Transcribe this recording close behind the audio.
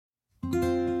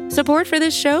Support for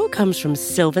this show comes from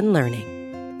Sylvan Learning.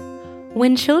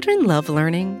 When children love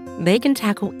learning, they can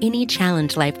tackle any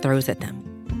challenge life throws at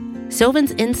them.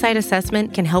 Sylvan's Insight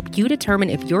Assessment can help you determine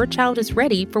if your child is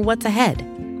ready for what's ahead.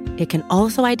 It can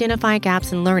also identify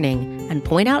gaps in learning and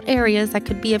point out areas that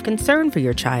could be of concern for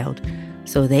your child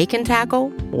so they can tackle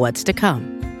what's to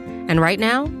come. And right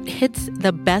now, it's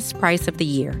the best price of the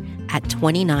year at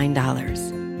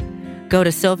 $29. Go to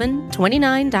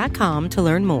sylvan29.com to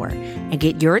learn more and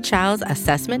get your child's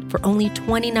assessment for only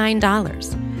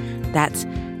 $29. That's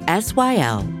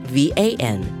SYLVAN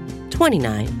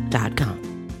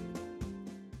 29.com.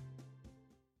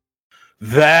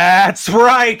 That's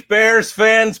right, Bears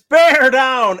fans. Bear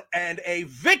down and a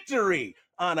victory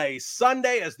on a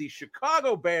Sunday as the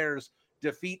Chicago Bears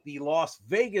defeat the Las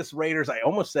Vegas Raiders. I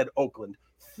almost said Oakland,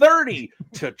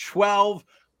 30-12.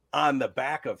 On the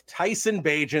back of Tyson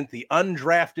Bagent, the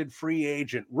undrafted free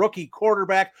agent rookie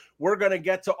quarterback. We're going to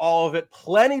get to all of it.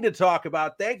 Plenty to talk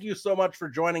about. Thank you so much for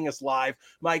joining us live.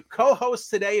 My co-host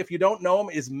today, if you don't know him,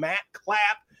 is Matt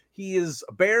Clapp. He is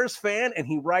a Bears fan, and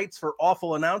he writes for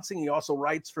Awful Announcing. He also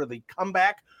writes for The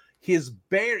Comeback. He's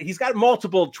got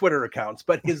multiple Twitter accounts,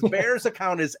 but his Bears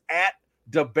account is at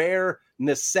DeBear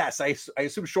Necess. I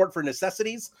assume short for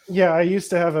necessities? Yeah, I used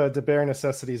to have a DeBear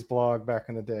Necessities blog back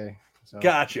in the day. So.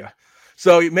 Gotcha.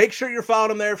 So make sure you're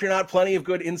following him there if you're not. Plenty of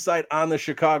good insight on the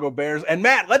Chicago Bears. And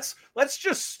Matt, let's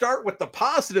just start with the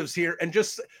positives here and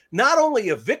just not only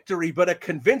a victory, but a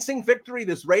convincing victory.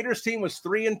 This Raiders team was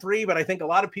 3-3, but I think a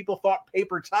lot of people thought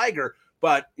paper tiger.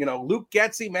 But, Luke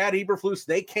Getsy, Matt Eberflus,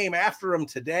 they came after him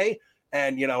today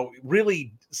and,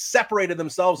 really separated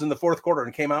themselves in the fourth quarter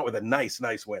and came out with a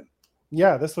nice win.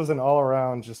 Yeah, this was an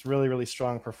all-around, just really, really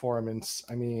strong performance.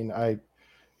 I mean, I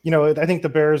think the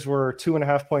Bears were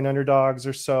 2.5-point underdogs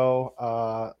or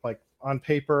so. Like on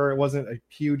paper, it wasn't a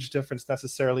huge difference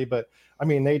necessarily, but I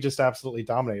mean, they just absolutely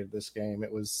dominated this game.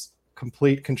 It was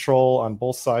complete control on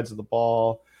both sides of the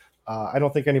ball. I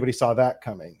don't think anybody saw that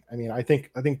coming. I mean, I think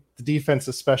the defense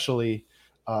especially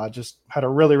just had a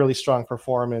really, really strong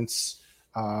performance.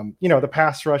 The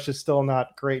pass rush is still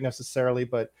not great necessarily,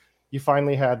 but you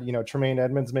finally had, Tremaine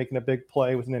Edmonds making a big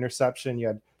play with an interception. You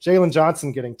had Jalen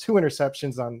Johnson getting 2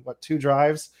 interceptions on 2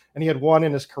 drives, and he had 1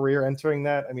 in his career entering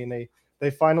that. I mean,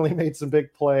 they finally made some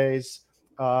big plays.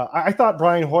 I thought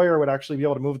Brian Hoyer would actually be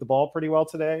able to move the ball pretty well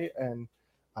today, and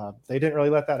they didn't really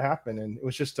let that happen. And it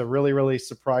was just a really, really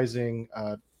surprising,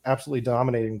 absolutely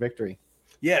dominating victory.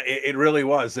 Yeah, it really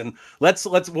was. And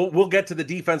we'll get to the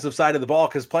defensive side of the ball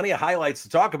because plenty of highlights to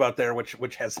talk about there,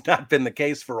 which has not been the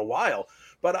case for a while.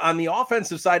 But on the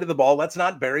offensive side of the ball, let's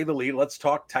not bury the lead. Let's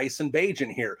talk Tyson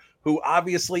Bagent here, who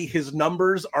obviously his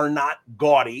numbers are not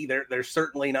gaudy. They're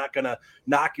certainly not going to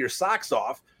knock your socks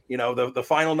off. The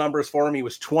final numbers for him, he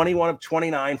was 21 of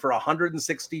 29 for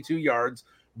 162 yards,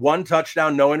 1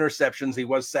 touchdown, no interceptions. He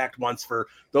was sacked once. For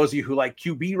those of you who like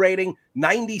QB rating,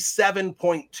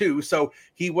 97.2. So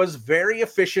he was very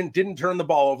efficient, didn't turn the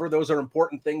ball over. Those are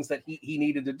important things that he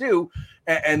needed to do.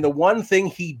 And the one thing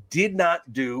he did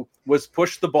not do was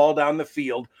push the ball down the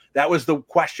field. That was the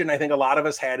question I think a lot of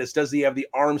us had is, does he have the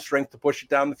arm strength to push it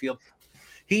down the field?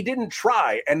 He didn't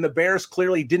try, and the Bears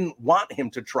clearly didn't want him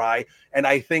to try. And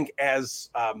I think as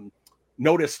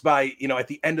noticed by, at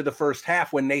the end of the first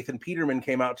half when Nathan Peterman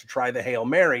came out to try the Hail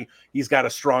Mary, he's got a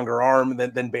stronger arm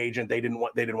than Bagent. They didn't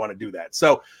want to do that.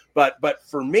 So, but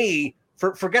for me,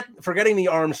 forgetting the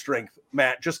arm strength,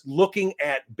 Matt, just looking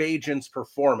at Bagent's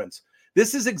performance,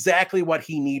 this is exactly what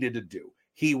he needed to do.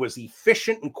 He was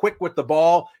efficient and quick with the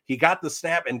ball. He got the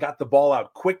snap and got the ball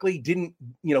out quickly. Didn't,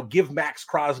 give Max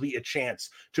Crosby a chance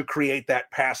to create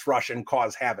that pass rush and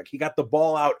cause havoc. He got the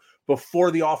ball out before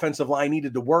the offensive line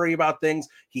needed to worry about things.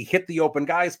 He hit the open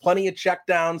guys, plenty of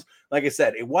checkdowns. Like I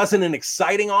said, it wasn't an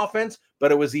exciting offense,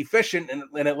 but it was efficient and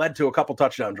it led to a couple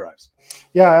touchdown drives.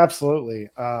 Yeah, absolutely.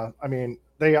 I mean,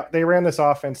 they ran this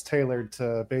offense tailored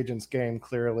to Bagent's game,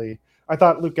 clearly. I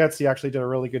thought Luke Getsy actually did a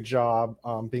really good job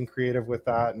being creative with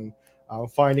that and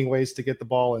finding ways to get the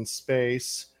ball in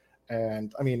space.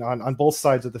 And I mean, on both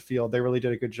sides of the field, they really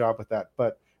did a good job with that.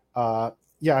 But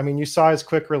yeah, I mean, you saw his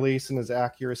quick release and his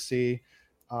accuracy.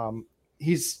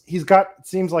 He's got, it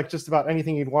seems like just about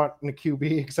anything you'd want in a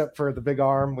QB except for the big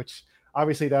arm, which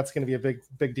obviously that's going to be a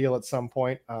big deal at some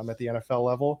point at the NFL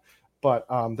level. But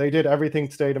they did everything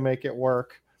today to make it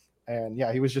work. And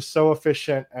yeah, he was just so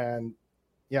efficient. And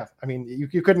yeah, I mean,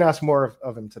 you couldn't ask more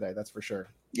of him today. That's for sure.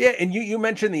 Yeah, and you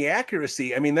mentioned the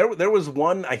accuracy. I mean, there was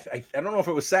one, I don't know if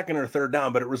it was second or third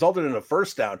down, but it resulted in a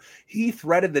first down. He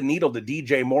threaded the needle to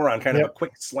DJ Moore on kind of a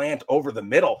quick slant over the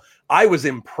middle. I was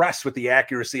impressed with the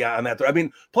accuracy on that. I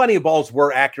mean, plenty of balls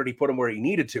were accurate. He put them where he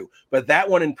needed to, but that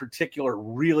one in particular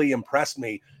really impressed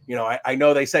me. You know, I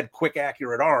know they said quick,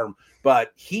 accurate arm,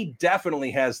 but he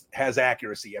definitely has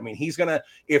accuracy. I mean,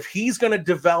 if he's gonna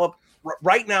develop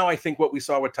right now, I think what we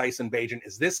saw with Tyson Bagent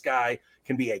is this guy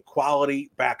can be a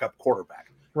quality backup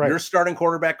quarterback. Right. Your starting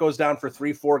quarterback goes down for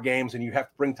 3-4 games and you have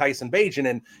to bring Tyson Bagent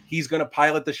in. He's going to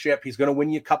pilot the ship. He's going to win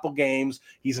you a couple games.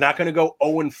 He's not going to go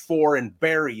 0-4 and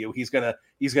bury you. He's going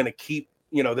to keep,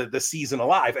 you know, the season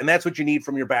alive. And that's what you need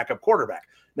from your backup quarterback.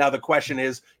 Now, the question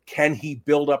is, can he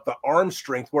build up the arm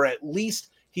strength where at least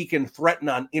he can threaten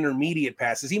on intermediate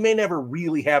passes? He may never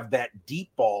really have that deep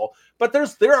ball, but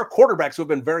there are quarterbacks who have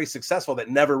been very successful that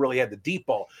never really had the deep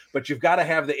ball, but you've got to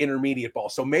have the intermediate ball.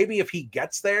 So maybe if he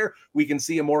gets there, we can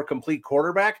see a more complete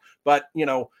quarterback. But, you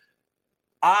know,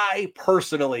 I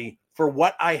personally, for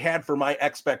what I had for my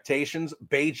expectations,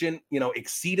 Bagent, you know,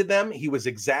 exceeded them. He was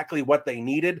exactly what they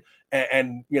needed.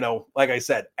 And you know, like I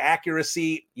said,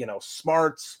 accuracy, you know,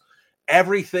 smarts,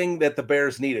 everything that the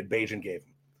Bears needed, Bagent gave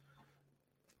him.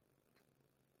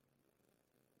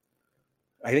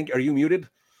 I think, are you muted?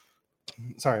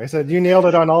 Sorry, I said you nailed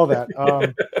it on all that.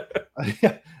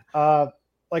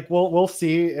 Like we'll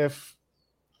see if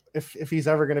he's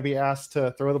ever going to be asked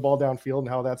to throw the ball downfield and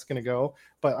how that's going to go.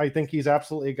 But I think he's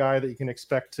absolutely a guy that you can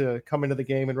expect to come into the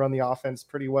game and run the offense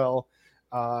pretty well.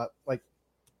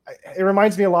 It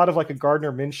reminds me a lot of like a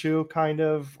Gardner Minshew kind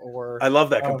of, or I love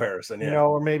that comparison. Yeah, you know,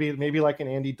 or maybe like an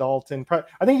Andy Dalton.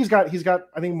 I think he's got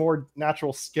I think more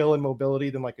natural skill and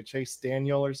mobility than like a Chase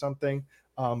Daniel or something.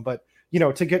 But you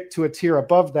know, to get to a tier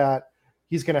above that,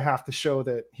 he's going to have to show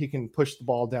that he can push the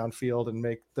ball downfield and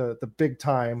make the big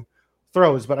time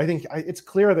throws. But I think it's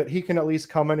clear that he can at least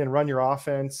come in and run your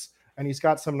offense, and he's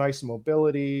got some nice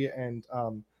mobility. And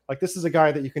like, this is a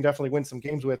guy that you can definitely win some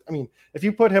games with. I mean, if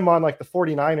you put him on like the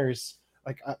 49ers,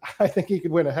 like I think he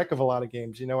could win a heck of a lot of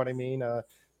games. You know what I mean?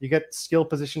 You get skill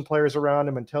position players around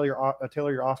him and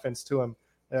tailor your offense to him.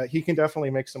 He can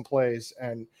definitely make some plays.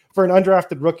 And for an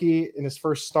undrafted rookie in his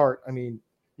first start, I mean,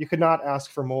 you could not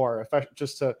ask for more.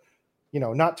 Just to, you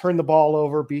know, not turn the ball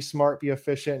over, be smart, be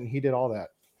efficient, and he did all that.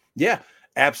 Yeah,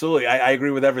 absolutely. I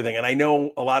agree with everything. And I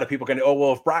know a lot of people can,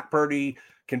 well, if Brock Purdy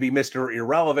can be Mr.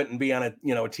 Irrelevant and be on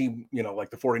a team, you know, like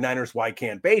the 49ers, why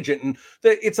can't Bagent? And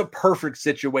it's a perfect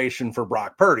situation for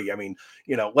Brock Purdy. I mean,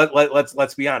 you know,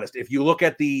 let's be honest. If you look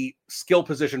at the skill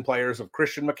position players of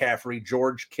Christian McCaffrey,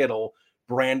 George Kittle,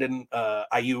 Brandon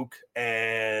Ayuk,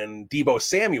 and Deebo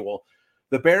Samuel,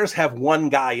 the Bears have one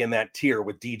guy in that tier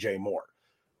with DJ Moore.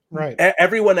 Right.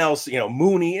 Everyone else, you know,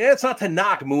 Mooney, it's not to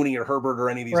knock Mooney or Herbert or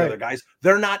any of these other guys.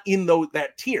 They're not in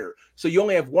that tier. So you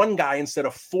only have one guy instead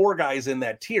of four guys in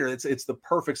that tier. It's the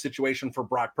perfect situation for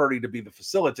Brock Purdy to be the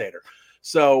facilitator.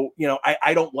 So, you know,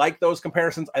 I don't like those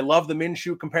comparisons. I love the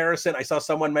Minshew comparison. I saw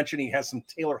someone mention he has some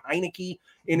Taylor Heineke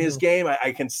in his game.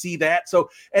 I can see that. So,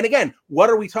 and again, what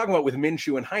are we talking about with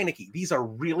Minshew and Heineke? These are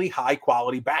really high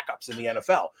quality backups in the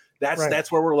NFL.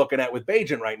 That's where we're looking at with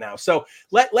Bagent right now. So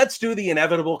let's do the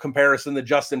inevitable comparison to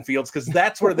Justin Fields, because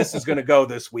that's where this is going to go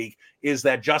this week, is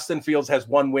that Justin Fields has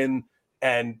one win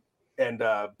and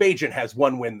Bagent has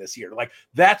one win this year. Like,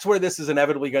 that's where this is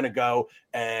inevitably going to go.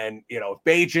 And, you know, if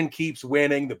Bagent keeps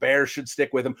winning, the Bears should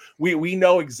stick with him. We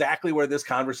know exactly where this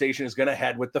conversation is going to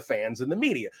head with the fans and the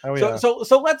media. So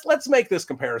let's make this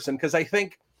comparison, because I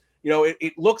think, you know,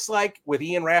 it looks like with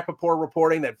Ian Rappaport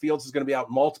reporting that Fields is going to be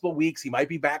out multiple weeks. He might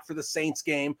be back for the Saints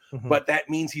game, but that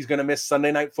means he's going to miss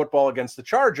Sunday Night Football against the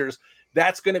Chargers.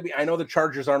 That's going to be, I know the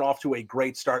Chargers aren't off to a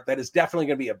great start. That is definitely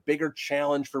going to be a bigger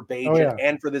challenge for Bagent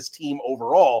and for this team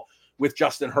overall, with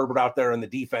Justin Herbert out there in the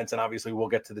defense. And obviously we'll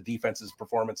get to the defense's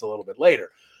performance a little bit later.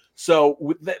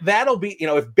 So that'll be, you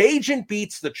know, if Bagent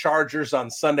beats the Chargers on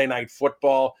Sunday Night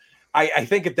Football, I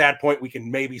think at that point we can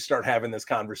maybe start having this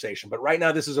conversation. But right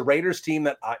now, this is a Raiders team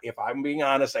that, if I'm being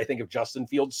honest, I think if Justin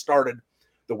Fields started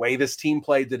the way this team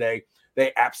played today,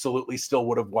 they absolutely still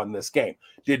would have won this game.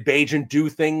 Did Bagent do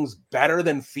things better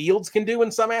than Fields can do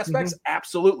in some aspects?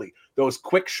 Absolutely. Those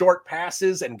quick, short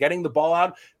passes and getting the ball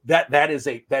out,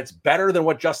 that's better than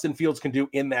what Justin Fields can do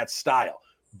in that style.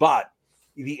 But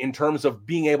in terms of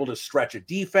being able to stretch a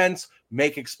defense,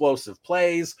 make explosive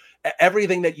plays,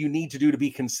 everything that you need to do to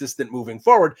be consistent moving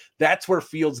forward, that's where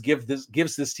Fields gives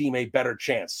this team a better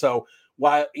chance. So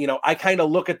while, you know, I kind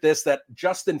of look at this, that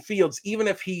Justin Fields, even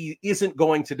if he isn't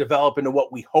going to develop into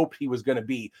what we hoped he was going to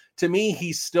be, to me,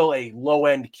 he's still a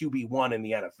low-end QB1 in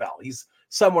the NFL. He's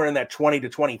somewhere in that 20 to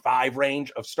 25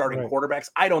 range of starting quarterbacks.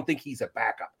 I don't think he's a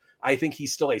backup. I think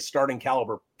he's still a starting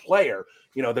caliber player.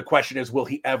 The question is, will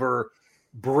he ever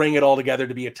bring it all together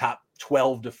to be a top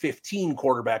 12 to 15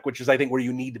 quarterback, which is, I think, where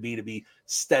you need to be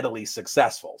steadily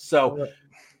successful. So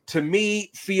to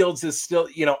me, Fields is still,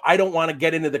 I don't want to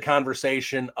get into the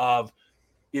conversation of,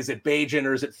 is it Bagent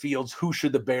or is it Fields? Who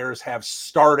should the Bears have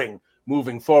starting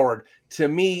moving forward? To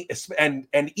me, and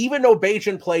even though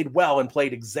Bagent played well and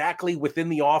played exactly within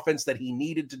the offense that he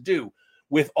needed to do,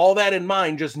 with all that in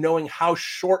mind, just knowing how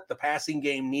short the passing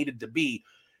game needed to be,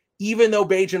 even though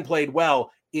Bagent played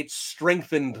well, it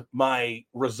strengthened my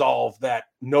resolve that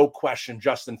no question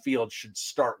Justin Fields should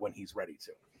start when he's ready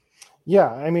to.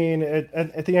 Yeah, I mean,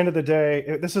 at the end of the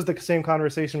day, this is the same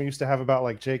conversation we used to have about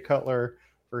like Jay Cutler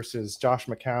versus Josh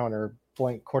McCown or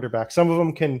blank quarterback. Some of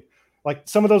them can, like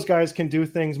some of those guys can do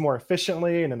things more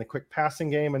efficiently and in the quick passing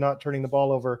game and not turning the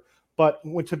ball over. But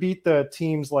to beat the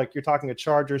teams like you're talking a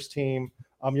Chargers team,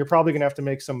 you're probably going to have to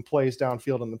make some plays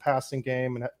downfield in the passing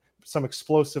game and some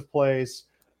explosive plays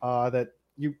that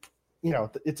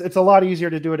it's a lot easier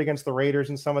to do it against the Raiders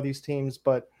and some of these teams.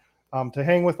 But to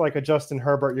hang with like a Justin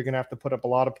Herbert, you're going to have to put up a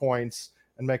lot of points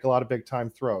and make a lot of big time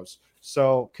throws.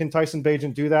 So can Tyson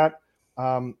Bagent do that?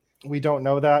 We don't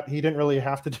know that. He didn't really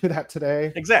have to do that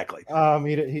today. Exactly.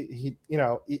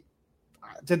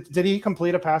 Did he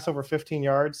complete a pass over 15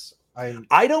 yards?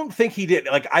 I don't think he did.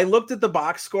 Like, I looked at the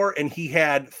box score and he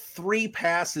had 3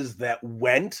 passes that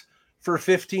went for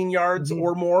 15 yards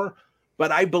or more,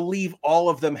 but I believe all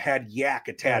of them had yak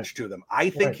attached to them. I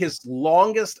think his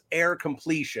longest air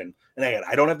completion, and again,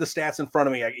 I don't have the stats in front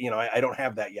of me. I don't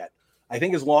have that yet. I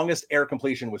think his longest air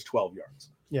completion was 12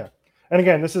 yards. Yeah. And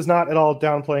again, this is not at all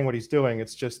downplaying what he's doing.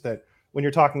 It's just that when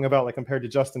you're talking about like compared to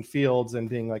Justin Fields and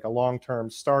being like a long-term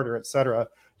starter, et cetera,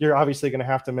 you're obviously going to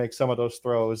have to make some of those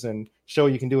throws and show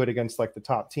you can do it against like the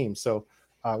top team. So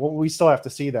we still have to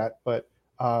see that. But,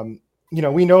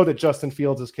 we know that Justin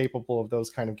Fields is capable of those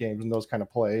kind of games and those kind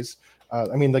of plays.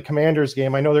 The Commanders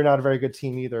game, I know they're not a very good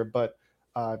team either, but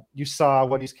you saw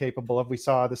what he's capable of. We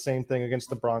saw the same thing against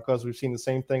the Broncos. We've seen the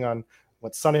same thing on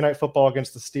Sunday Night Football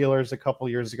against the Steelers a couple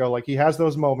years ago. Like, he has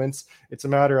those moments. It's a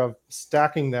matter of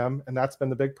stacking them, and that's been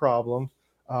the big problem,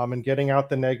 and getting out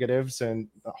the negatives and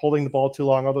holding the ball too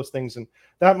long, all those things. And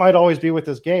that might always be with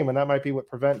this game, and that might be what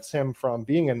prevents him from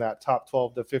being in that top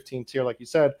 12 to 15 tier, like you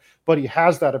said. But he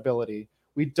has that ability.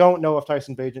 We don't know if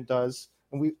Tyson Bagent does,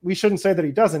 and we shouldn't say that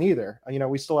he doesn't either.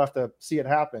 We still have to see it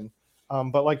happen.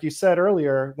 But like you said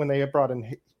earlier, when they had brought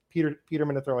in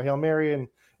Peterman to throw a Hail Mary and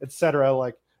et cetera,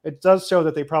 like, it does show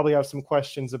that they probably have some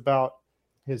questions about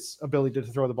his ability to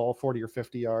throw the ball 40 or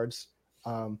 50 yards.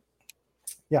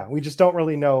 We just don't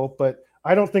really know, but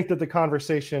I don't think that the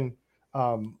conversation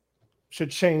should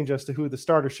change as to who the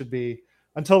starter should be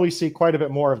until we see quite a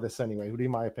bit more of this anyway, would be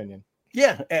my opinion.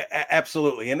 Yeah,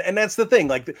 absolutely. And that's the thing,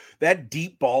 like that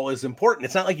deep ball is important.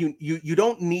 It's not like you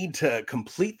don't need to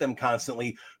complete them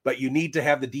constantly, but you need to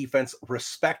have the defense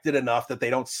respected enough that they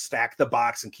don't stack the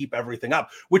box and keep everything up,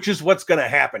 which is what's going to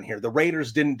happen here. The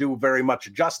Raiders didn't do very much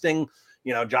adjusting.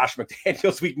 Josh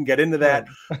McDaniels, we can get into that,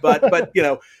 but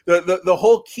the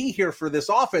whole key here for this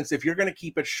offense, if you're going to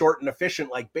keep it short and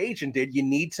efficient like Bagent did, you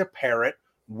need to pair it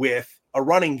with a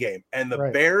running game. And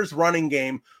the Bears running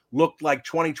game looked like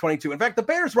 2022. In fact, the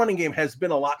Bears running game has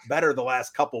been a lot better the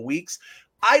last couple weeks.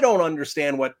 I don't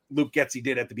understand what Luke Getsy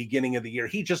did at the beginning of the year.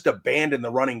 He just abandoned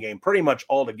the running game pretty much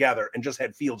altogether and just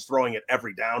had Fields throwing it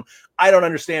every down. I don't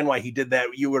understand why he did that.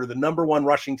 You were the number 1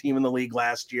 rushing team in the league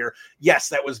last year. Yes,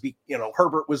 that was,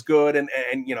 Herbert was good. And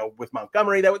with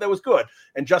Montgomery, that was good.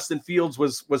 And Justin Fields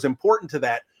was important to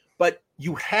that. But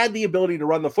you had the ability to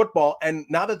run the football. And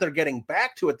now that they're getting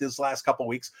back to it this last couple of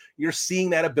weeks, you're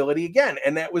seeing that ability again.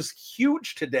 And that was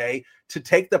huge today to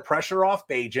take the pressure off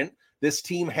Bagent. This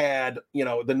team had,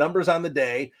 the numbers on the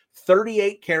day,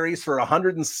 38 carries for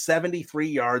 173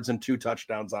 yards and 2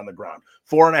 touchdowns on the ground,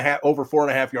 over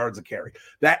 4.5 yards a carry.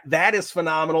 That is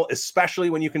phenomenal, especially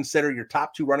when you consider your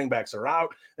top 2 running backs are out.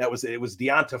 It was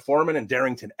Deonta Foreman and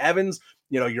Darrington Evans.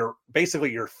 You're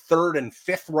basically your 3rd and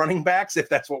 5th running backs, if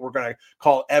that's what we're going to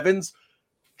call Evans,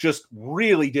 just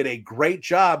really did a great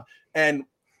job. And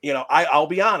I'll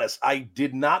be honest, I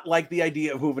did not like the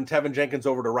idea of moving Tevin Jenkins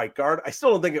over to right guard. I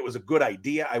still don't think it was a good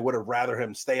idea. I would have rather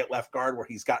him stay at left guard where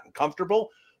he's gotten comfortable.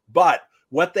 But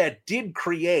what that did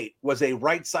create was a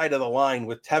right side of the line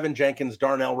with Tevin Jenkins,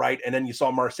 Darnell Wright, and then you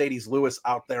saw Mercedes Lewis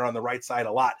out there on the right side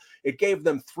a lot. It gave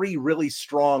them 3 really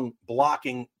strong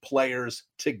blocking players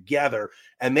together,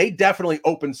 and they definitely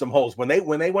opened some holes. When they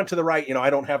went to the right, I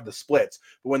don't have the splits,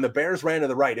 but when the Bears ran to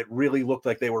the right, it really looked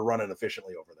like they were running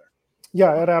efficiently over there.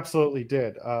 Yeah, it absolutely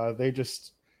did.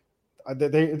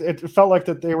 It felt like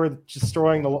that they were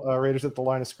destroying the Raiders at the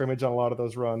line of scrimmage on a lot of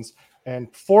those runs.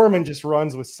 And Foreman just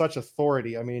runs with such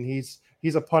authority. I mean,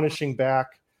 he's a punishing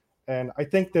back, and I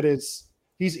think that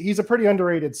he's a pretty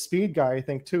underrated speed guy. I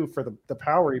think too, for the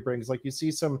power he brings. Like, you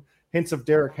see some hints of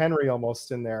Derrick Henry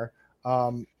almost in there.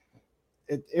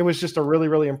 It was just a really,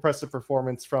 really impressive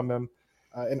performance from him.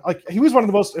 And like, he was one of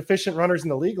the most efficient runners in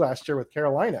the league last year with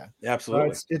Carolina.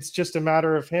 Absolutely. It's just a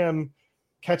matter of him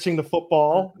catching the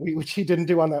football, which he didn't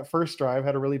do on that first drive,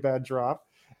 had a really bad drop.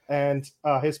 And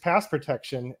his pass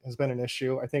protection has been an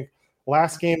issue. I think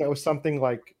last game it was something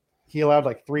like he allowed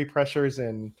like 3 pressures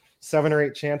and 7 or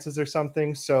 8 chances or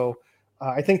something. So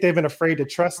I think they've been afraid to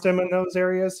trust him in those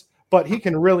areas, but he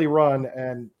can really run.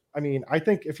 And I mean, I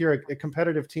think if you're a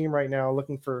competitive team right now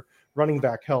looking for running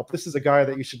back help, this is a guy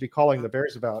that you should be calling the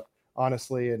Bears about,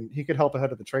 honestly, and he could help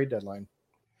ahead of the trade deadline.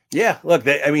 Yeah, look,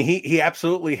 he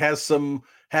absolutely has some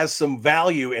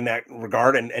value in that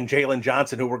regard, and Jalen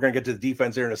Johnson, who we're going to get to the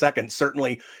defense here in a second,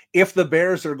 certainly, if the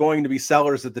Bears are going to be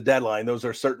sellers at the deadline, those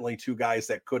are certainly 2 guys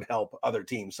that could help other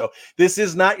teams. So this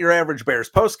is not your average Bears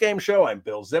post-game show. I'm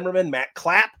Bill Zimmerman, Matt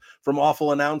Clapp from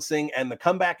Awful Announcing, and the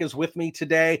Comeback is with me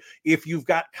today. If you've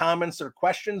got comments or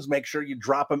questions, make sure you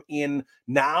drop them in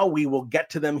now. We will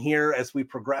get to them here as we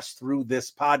progress through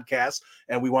this podcast,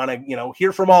 and we want to,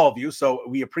 hear from all of you. So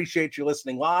we appreciate you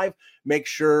listening live. Make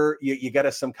sure you get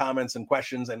us some comments and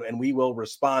questions, and we will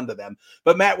respond to them.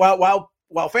 But Matt, while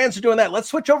fans are doing that, let's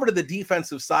switch over to the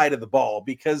defensive side of the ball,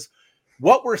 because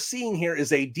what we're seeing here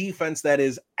is a defense that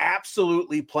is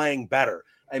absolutely playing better.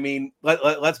 I mean,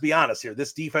 let's be honest here.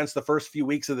 This defense, the first few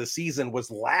weeks of the season, was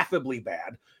laughably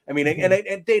bad. I mean, and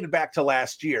it dated back to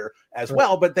last year as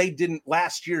well, but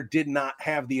last year did not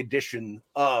have the addition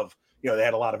of, they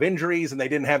had a lot of injuries, and they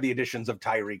didn't have the additions of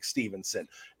Tyreek Stevenson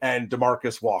and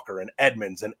DeMarcus Walker and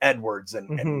Edmonds and Edwards and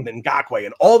Ngakoue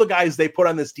and all the guys they put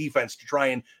on this defense to try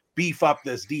and beef up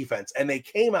this defense. And they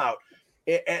came out,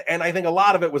 and I think a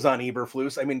lot of it was on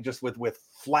Eberflus. I mean, just with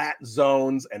flat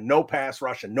zones and no pass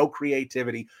rush and no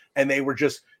creativity. And they were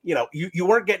just, you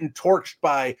weren't getting torched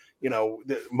by,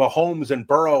 the Mahomes and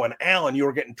Burrow and Allen. You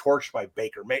were getting torched by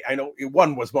Baker. I know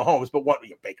one was Mahomes, but one,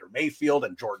 Baker Mayfield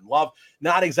and Jordan Love.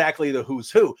 Not exactly the who's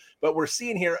who, but we're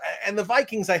seeing here. And the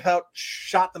Vikings, I thought,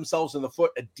 shot themselves in the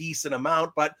foot a decent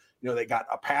amount, but they got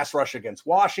a pass rush against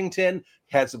Washington,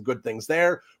 had some good things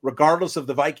there. Regardless of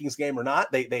the Vikings game or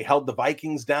not, they held the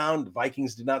Vikings down. The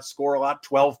Vikings did not score a lot,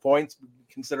 12 points,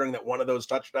 considering that one of those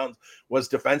touchdowns was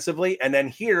defensively. And then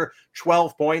here,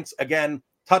 12 points, again,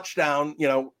 touchdown,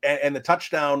 and the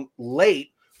touchdown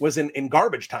late was in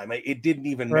garbage time. It didn't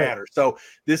even matter. So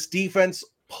this defense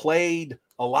played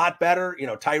a lot better.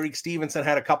 Tyreek Stevenson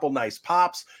had a couple nice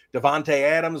pops. Devontae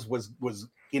Adams was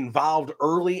involved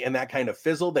early, and that kind of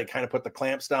fizzled. They kind of put the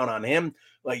clamps down on him.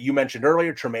 Like you mentioned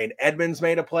earlier, Tremaine Edmonds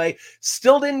made a play.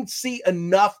 Still didn't see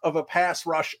enough of a pass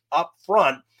rush up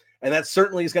front, and that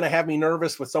certainly is going to have me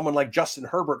nervous with someone like Justin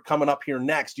Herbert coming up here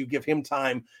next. You give him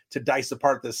time to dice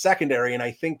apart the secondary, and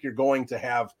I think you're going to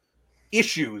have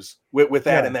issues with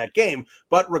that in that game.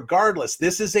 But regardless,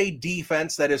 this is a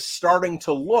defense that is starting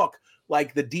to look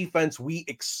like the defense we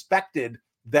expected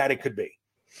that it could be.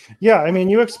 Yeah, I mean,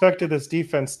 you expected this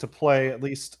defense to play at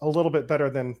least a little bit better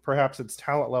than perhaps its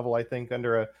talent level, I think,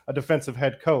 under a defensive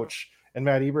head coach and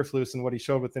Matt Eberflus and what he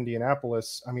showed with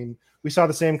Indianapolis. I mean, we saw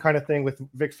the same kind of thing with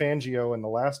Vic Fangio in the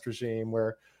last regime,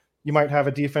 where you might have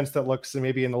a defense that looks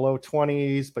maybe in the low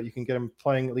 20s, but you can get them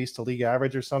playing at least a league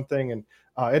average or something. And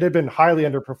it had been highly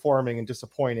underperforming and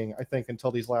disappointing, I think,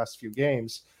 until these last few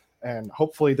games. And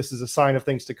hopefully this is a sign of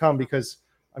things to come, because,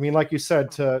 I mean, like you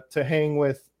said, to hang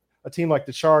with a team like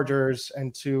the Chargers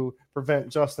and to prevent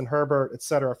Justin Herbert, et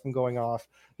cetera, from going off,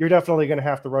 you're definitely going to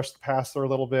have to rush the passer a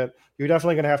little bit. You're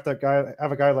definitely going to have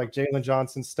have a guy like Jalen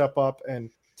Johnson step up and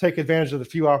take advantage of the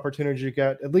few opportunities you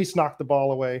get, at least knock the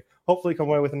ball away, hopefully come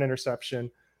away with an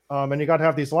interception. And you got to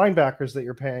have these linebackers that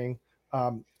you're paying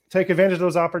take advantage of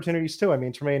those opportunities too. I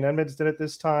mean, Tremaine Edmonds did it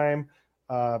this time.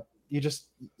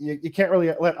 You can't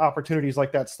really let opportunities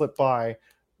like that slip by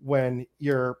when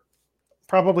you're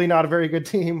probably not a very good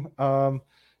team.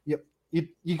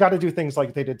 You got to do things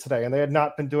like they did today, and they had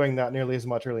not been doing that nearly as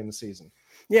much early in the season.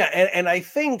 Yeah, and I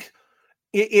think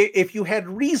if you had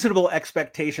reasonable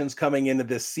expectations coming into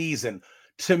this season,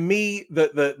 to me,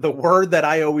 the word that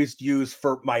I always use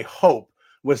for my hope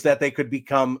was that they could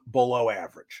become below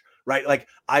average, right? Like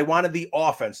I wanted the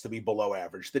offense to be below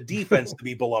average, the defense to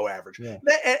be below average. Yeah.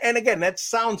 And again, that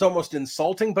sounds almost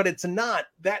insulting, but it's not.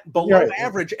 That below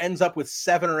average ends up with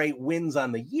 7 or 8 wins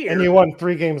on the year. And you won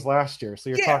 3 games last year. So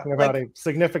you're talking about like, a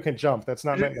significant jump. That's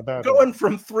not meant in a bad way. Going way.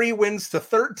 from 3 wins to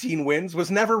 13 wins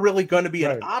was never really going to be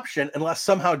an option unless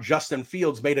somehow Justin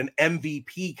Fields made an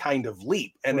MVP kind of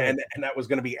leap. And that was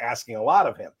going to be asking a lot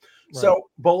of him. So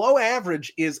below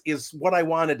average is what I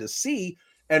wanted to see.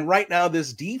 And right now,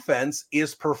 this defense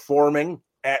is performing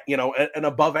at an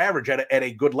above average at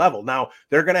a good level. Now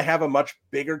they're going to have a much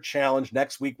bigger challenge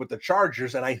next week with the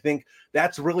Chargers, and I think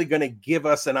that's really going to give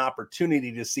us an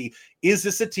opportunity to see, is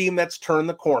this a team that's turned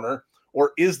the corner,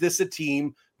 or is this a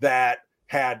team that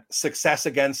had success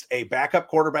against a backup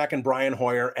quarterback in Brian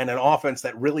Hoyer and an offense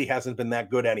that really hasn't been that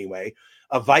good anyway,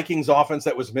 a Vikings offense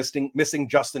that was missing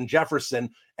Justin Jefferson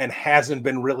and hasn't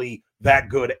been really that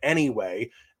good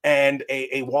anyway, and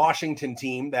a Washington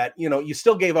team that, you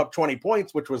still gave up 20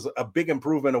 points, which was a big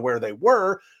improvement of where they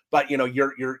were, but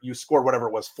you scored whatever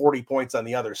it was, 40 points on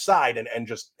the other side and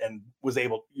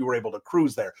you were able to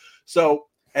cruise there. So,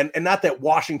 and not that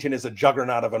Washington is a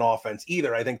juggernaut of an offense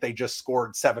either. I think they just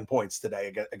scored 7 points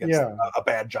today against a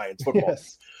bad Giants football team.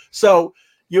 So,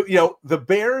 the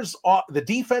Bears, the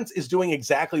defense is doing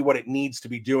exactly what it needs to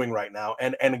be doing right now.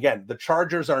 And again, the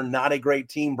Chargers are not a great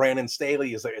team. Brandon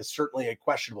Staley is certainly a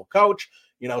questionable coach.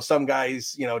 Some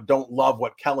guys, don't love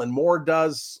what Kellen Moore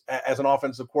does as an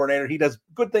offensive coordinator. He does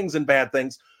good things and bad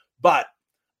things. But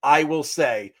I will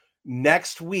say,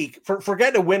 next week,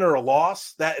 forget a win or a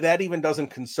loss, that even doesn't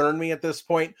concern me at this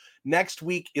point. Next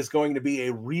week is going to be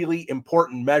a really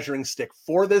important measuring stick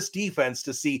for this defense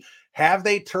to see, have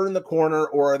they turned the corner,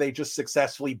 or are they just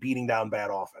successfully beating down bad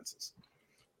offenses?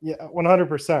 Yeah,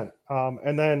 100%.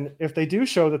 And then if they do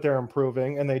show that they're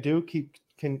improving, and they do keep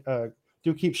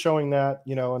showing that,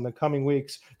 in the coming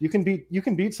weeks, you can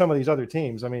beat some of these other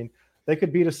teams. I mean, they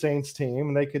could beat a Saints team,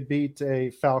 and they could beat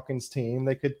a Falcons team.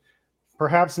 They could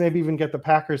perhaps maybe even get the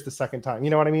Packers the second time.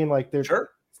 You know what I mean? Like,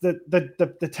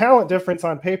 the talent difference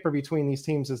on paper between these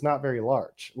teams is not very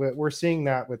large. We're seeing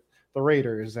that with the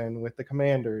Raiders and with the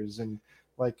Commanders. And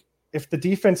like, if the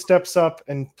defense steps up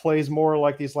and plays more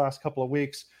like these last couple of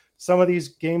weeks, some of these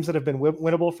games that have been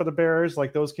winnable for the Bears,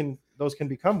 like those can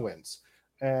become wins.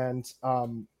 And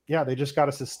they just got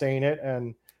to sustain it.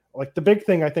 And like, the big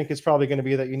thing I think is probably going to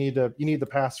be that you need the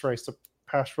pass rush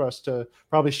to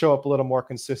probably show up a little more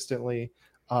consistently.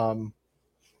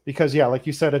 Because like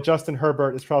you said, Justin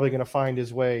Herbert is probably going to find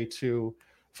his way to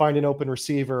find an open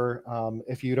receiver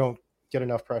if you don't get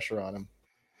enough pressure on him.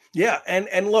 Yeah.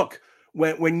 And look,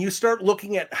 when you start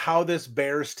looking at how this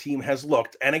Bears team has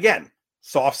looked, and again,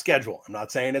 soft schedule, I'm not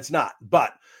saying it's not,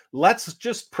 but let's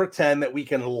just pretend that we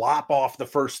can lop off the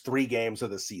first 3 games of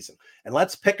the season, and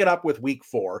let's pick it up with week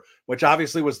 4, which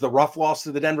obviously was the rough loss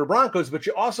to the Denver Broncos. But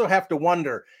you also have to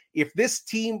wonder, if this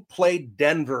team played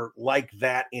Denver like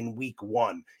that in week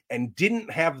 1 and didn't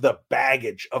have the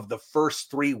baggage of the first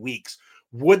 3 weeks,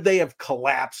 would they have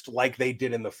collapsed like they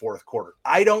did in the fourth quarter?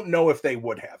 I don't know if they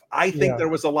would have. I think there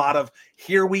was a lot of,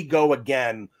 here we go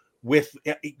again, with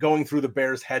going through the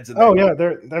Bears' heads.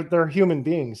 They're human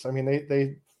beings. I mean,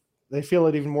 they feel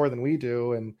it even more than we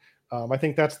do. And I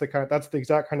think that's the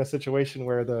exact kind of situation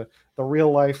where the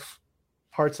real life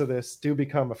parts of this do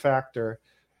become a factor.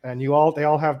 And they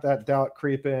all have that doubt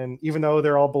creep in, even though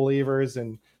they're all believers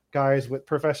and guys with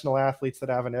professional athletes that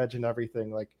have an edge and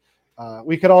everything. Like,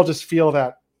 we could all just feel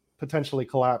that potentially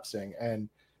collapsing. And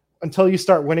until you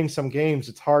start winning some games,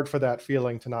 it's hard for that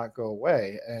feeling to not go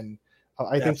away. And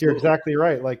I think you're exactly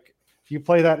right. Like, if you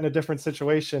play that in a different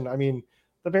situation, I mean,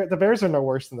 the Bears are no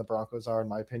worse than the Broncos are, in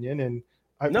my opinion. And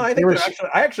I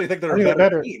actually think they're a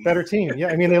better team. Yeah,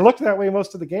 I mean, they looked that way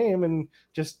most of the game, and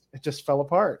it just fell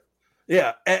apart.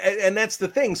 Yeah, and that's the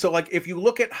thing. So, like, if you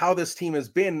look at how this team has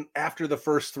been after the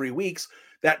first 3 weeks,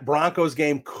 that Broncos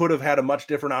game could have had a much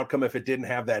different outcome if it didn't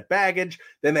have that baggage.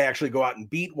 Then they actually go out and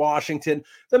beat Washington.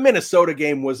 The Minnesota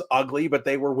game was ugly, but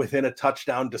they were within a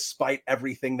touchdown despite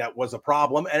everything that was a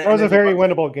problem. And it was a very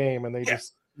winnable game, and they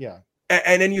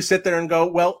And then you sit there and go,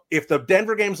 well, if the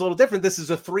Denver game's a little different, this is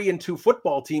a 3-2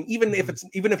 football team. Even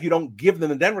if you don't give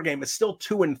them the Denver game, it's still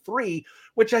 2-3,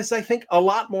 which is, I think, a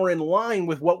lot more in line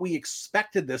with what we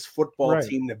expected this football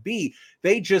team to be.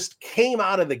 They just came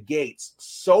out of the gates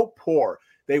so poor.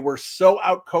 They were so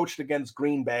outcoached against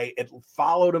Green Bay. It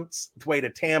followed them way to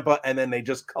Tampa, and then they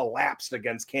just collapsed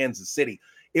against Kansas City.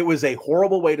 It was a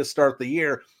horrible way to start the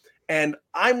year. And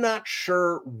I'm not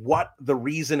sure what the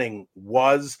reasoning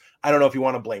was. I don't know if you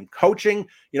want to blame coaching.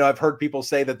 I've heard people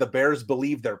say that the Bears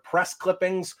believe their press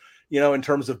clippings. in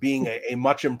terms of being a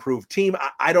much improved team.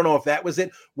 I don't know if that was it.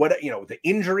 What, the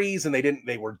injuries, and they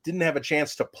didn't have a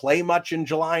chance to play much in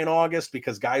July and August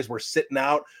because guys were sitting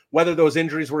out. Whether those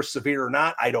injuries were severe or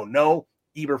not, I don't know.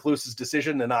 Eberflus's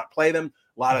decision to not play them.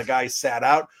 A lot of guys sat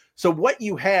out. So what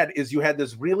you had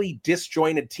this really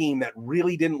disjointed team that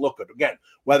really didn't look good. Again,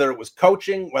 whether it was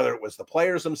coaching, whether it was the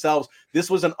players themselves, this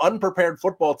was an unprepared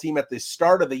football team at the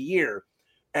start of the year.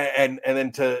 And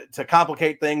then to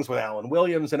complicate things with Alan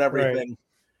Williams and everything,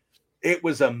 it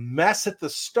was a mess at the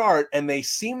start, and they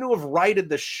seem to have righted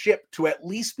the ship to at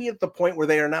least be at the point where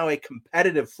they are now a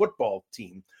competitive football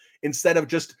team, instead of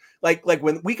just like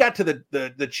when we got to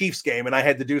the Chiefs game and I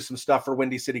had to do some stuff for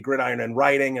Windy City Gridiron and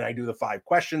writing, and I do the 5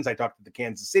 questions. I talked to the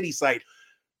Kansas City site.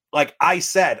 Like I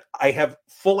said, I have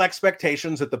full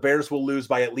expectations that the Bears will lose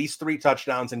by at least 3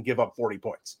 touchdowns and give up 40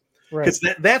 points. Because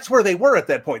that's where they were at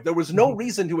that point. There was no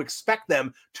reason to expect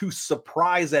them to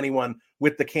surprise anyone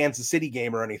with the Kansas City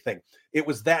game or anything. It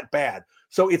was that bad.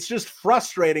 So it's just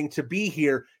frustrating to be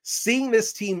here, seeing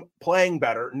this team playing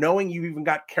better, knowing you even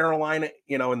got Carolina,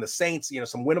 and the Saints,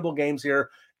 some winnable games here.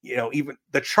 Even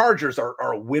the Chargers are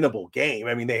a winnable game.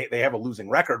 I mean, they have a losing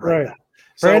record right now.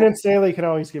 So, Brandon Staley can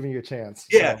always give you a chance.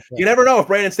 Yeah, so, you never know if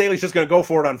Brandon Staley's just going to go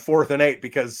for it on 4th and 8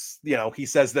 because, he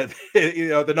says that,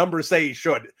 the numbers say he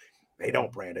should. They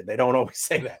don't, Brandon. They don't always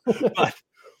say that. But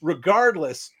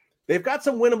regardless, they've got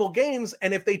some winnable games,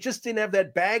 and if they just didn't have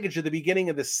that baggage at the beginning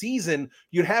of the season,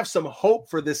 you'd have some hope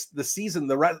for the season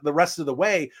the rest of the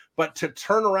way. But to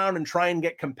turn around and try and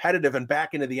get competitive and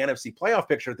back into the NFC playoff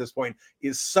picture at this point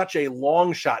is such a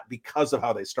long shot because of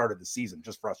how they started the season.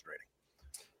 Just frustrating.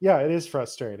 Yeah, it is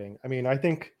frustrating. I mean, I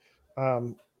think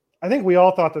we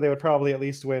all thought that they would probably at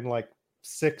least win like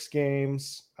 6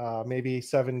 games, maybe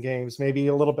 7 games, maybe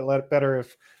a little bit better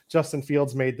if Justin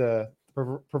Fields made the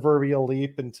proverbial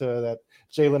leap into that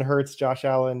Jalen Hurts, Josh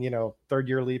Allen,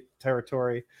 3rd-year leap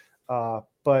territory.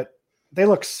 But they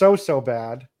look so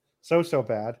bad.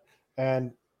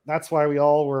 And that's why we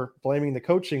all were blaming the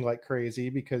coaching like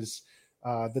crazy, because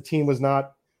the team was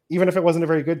not, even if it wasn't a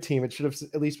very good team, it should have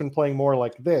at least been playing more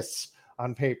like this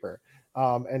on paper.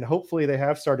 And hopefully they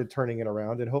have started turning it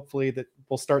around, and hopefully that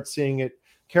we'll start seeing it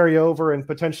carry over and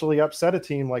potentially upset a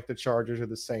team like the Chargers or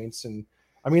the Saints. And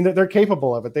I mean, they're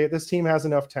capable of it. This team has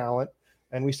enough talent,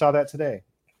 and we saw that today.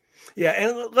 Yeah,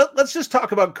 and let's just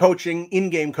talk about coaching,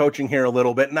 in-game coaching here a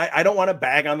little bit. And I don't want to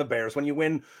bag on the Bears. When you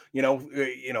win,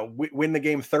 win the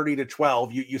game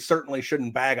 30-12, you certainly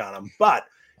shouldn't bag on them. But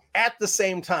at the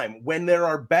same time, when there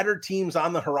are better teams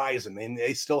on the horizon, and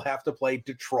they still have to play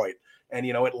Detroit, and,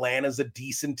 Atlanta's a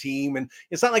decent team, and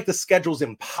it's not like the schedule's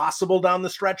impossible down the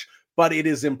stretch, but it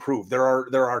is improved. There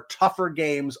are tougher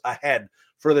games ahead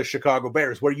for the Chicago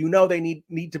Bears where they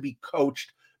need to be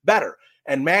coached better.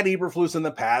 And Matt Eberflus in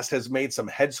the past has made some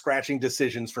head-scratching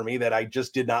decisions for me that I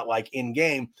just did not like in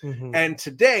game. Mm-hmm. And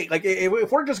today, like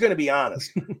if we're just going to be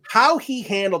honest, how he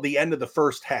handled the end of the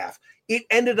first half, it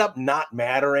ended up not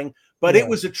mattering, but it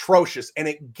was atrocious. And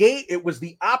it was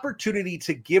the opportunity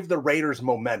to give the Raiders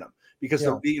momentum. Because,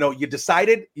 you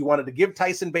decided you wanted to give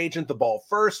Tyson Bagent the ball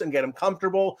first and get him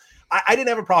comfortable. I didn't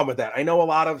have a problem with that. I know a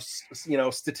lot of,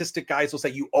 statistic guys will say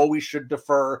you always should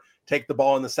defer, take the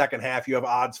ball in the second half. You have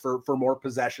odds for more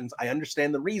possessions. I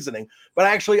understand the reasoning, but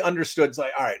I actually understood. It's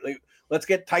like, all right, let's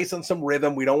get Tyson some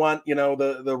rhythm. We don't want,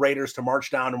 the Raiders to march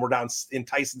down and we're down in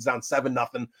Tyson's down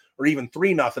 7-0 or even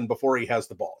 3-0 before he has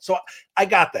the ball. So I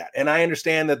got that. And I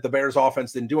understand that the Bears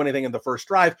offense didn't do anything in the first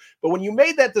drive, but when you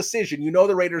made that decision,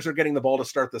 the Raiders are getting the ball to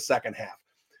start the second half.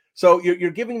 So you're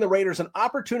giving the Raiders an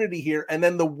opportunity here. And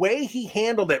then the way he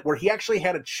handled it, where he actually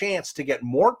had a chance to get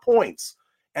more points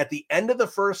at the end of the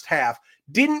first half,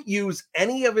 didn't use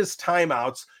any of his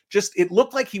timeouts. Just, it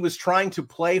looked like he was trying to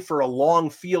play for a long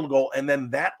field goal, and then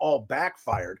that all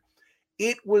backfired.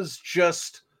 It was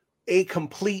just a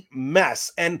complete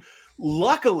mess. And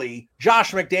luckily,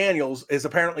 Josh McDaniels is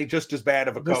apparently just as bad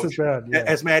of a coach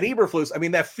as Matt Eberflus. I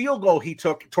mean, that field goal he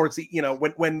took towards the,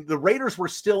 when the Raiders were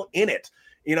still in it,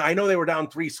 I know they were down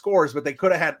 3 scores, but they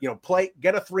could have had,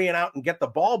 get a 3 and out and get the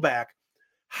ball back.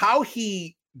 How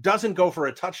he doesn't go for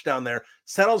a touchdown there,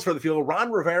 settles for the field goal.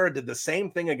 Ron Rivera did the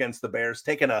same thing against the Bears,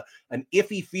 taking an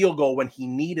iffy field goal when he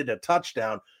needed a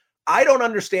touchdown. I don't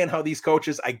understand how these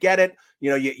coaches, I get it.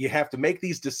 You have to make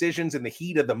these decisions in the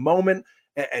heat of the moment,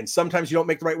 and sometimes you don't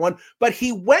make the right one, but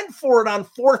he went for it on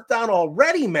 4th down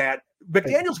already, Matt.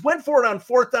 McDaniels went for it on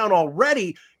 4th down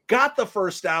already, got the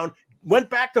first down,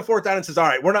 went back to fourth down and says, all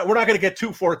right, we're not going to get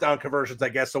 2 fourth down conversions, I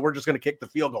guess. So we're just going to kick the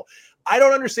field goal. I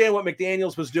don't understand what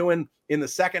McDaniels was doing in the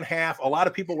second half. A lot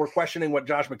of people were questioning what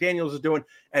Josh McDaniels was doing,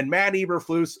 and Matt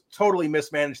Eberflus totally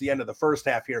mismanaged the end of the first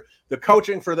half here. The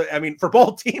coaching for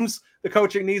both teams, the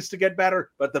coaching needs to get better,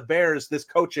 but the Bears, this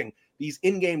coaching, these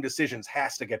in-game decisions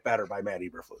has to get better by Matt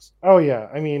Eberflus. Oh yeah.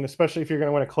 I mean, especially if you're going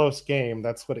to win a close game,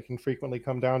 that's what it can frequently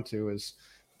come down to, is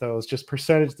those just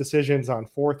percentage decisions on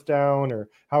fourth down, or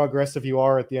how aggressive you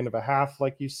are at the end of a half,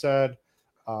 like you said.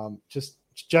 Just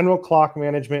general clock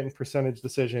management and percentage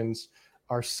decisions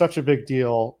are such a big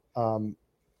deal.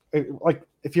 Like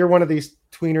if you're one of these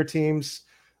tweener teams,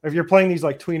 if you're playing these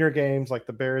like tweener games, like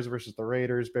the Bears versus the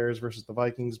Raiders, Bears versus the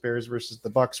Vikings, Bears versus the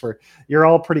Bucks, where you're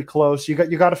all pretty close, you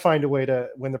got to find a way to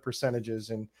win the percentages.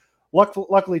 And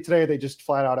luckily today they just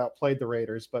flat out outplayed the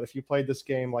Raiders. But if you played this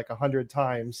game like 100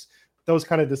 times, those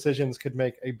kind of decisions could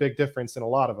make a big difference in a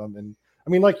lot of them. And I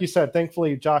mean, like you said,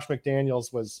 thankfully Josh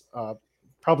McDaniels was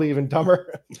probably even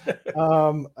dumber.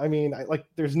 I mean,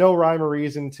 there's no rhyme or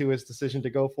reason to his decision to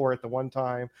go for it the one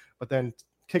time, but then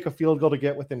kick a field goal to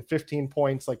get within 15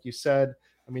 points, like you said.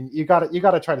 I mean, you got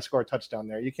to try to score a touchdown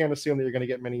there. You can't assume that you're going to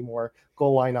get many more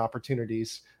goal line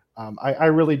opportunities. I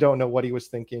really don't know what he was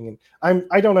thinking, and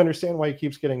I don't understand why he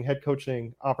keeps getting head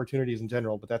coaching opportunities in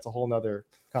general, but that's a whole nother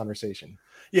conversation.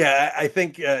 Yeah, I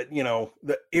think,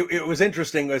 it was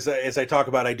interesting as I talk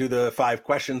about, I do the 5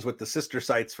 questions with the sister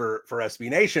sites for SB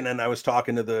Nation. And I was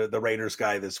talking to the Raiders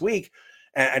guy this week,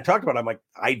 and I talked about, I'm like,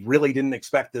 I really didn't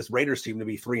expect this Raiders team to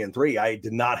be 3-3. I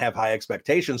did not have high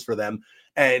expectations for them.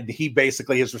 And he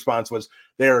basically, his response was,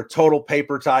 they're a total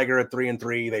paper tiger at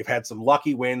 3-3. They've had some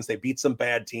lucky wins. They beat some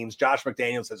bad teams. Josh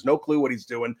McDaniels has no clue what he's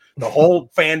doing. The whole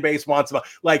fan base wants him,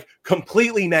 like,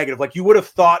 completely negative. Like, you would have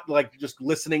thought, like, just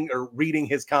listening or reading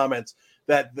his comments,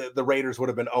 that the Raiders would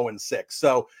have been 0-6.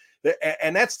 So,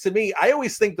 and that's, to me, I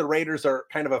always think the Raiders are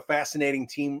kind of a fascinating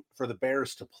team for the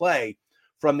Bears to play,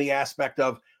 from the aspect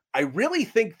of, I really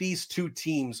think these two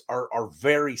teams are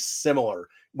very similar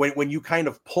when you kind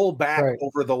of pull back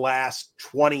over the last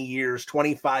 20 years,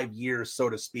 25 years,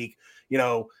 so to speak.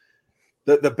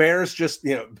 The Bears just,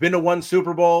 been to 1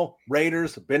 Super Bowl.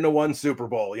 Raiders been to 1 Super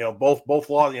Bowl. Both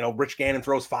laws. Rich Gannon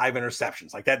throws 5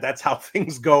 interceptions. Like that. That's how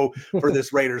things go for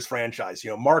this Raiders franchise.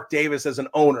 Mark Davis as an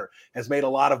owner has made a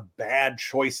lot of bad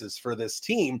choices for this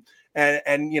team.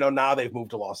 And now they've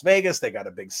moved to Las Vegas. They got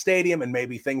a big stadium, and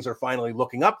maybe things are finally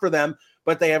looking up for them,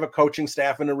 but they have a coaching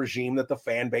staff and a regime that the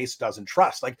fan base doesn't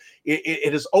trust. Like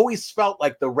it has always felt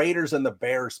like the Raiders and the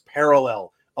Bears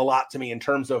parallel a lot to me in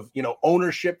terms of,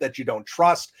 ownership that you don't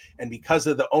trust. And because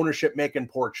of the ownership making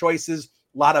poor choices,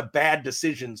 a lot of bad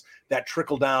decisions that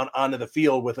trickle down onto the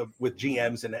field with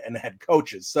GMs and head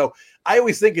coaches. So I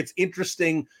always think it's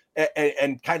interesting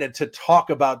and kind of to talk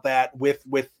about that with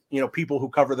people who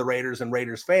cover the Raiders and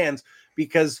Raiders fans,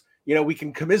 because, we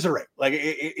can commiserate. Like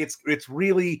it's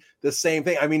really the same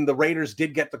thing. I mean, the Raiders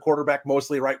did get the quarterback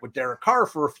mostly right with Derek Carr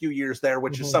for a few years there,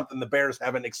 which is something the Bears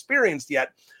haven't experienced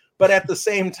yet. But at the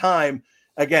same time,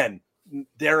 again,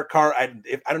 Derek Carr, I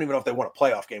don't even know if they won a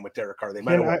playoff game with Derek Carr. They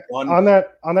might have won. On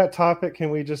that topic,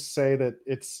 can we just say that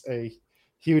it's a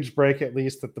huge break, at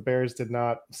least, that the Bears did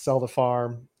not sell the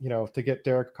farm, to get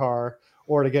Derek Carr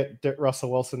or to get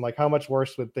Russell Wilson? Like, how much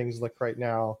worse would things look right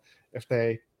now if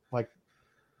they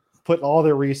put all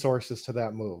their resources to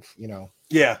that move?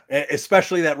 Yeah,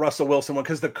 especially that Russell Wilson one,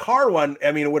 because the Carr one,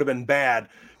 I mean, it would have been bad,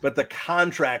 but the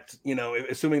contract,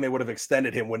 assuming they would have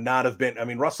extended him, would not have been. I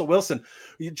mean, Russell Wilson,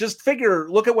 you just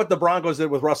look at what the Broncos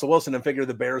did with Russell Wilson and figure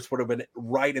the Bears would have been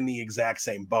right in the exact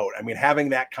same boat. I mean, having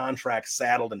that contract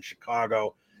saddled in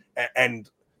Chicago, and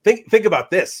think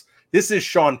about this. This is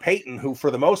Sean Payton, who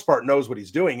for the most part knows what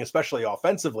he's doing, especially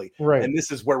offensively. Right. And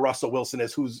this is where Russell Wilson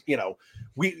is, who's,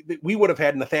 we would have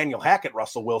had Nathaniel Hackett,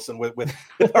 Russell Wilson with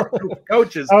our group of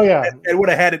coaches. Oh, yeah. And would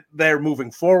have had it there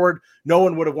moving forward. No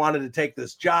one would have wanted to take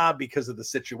this job because of the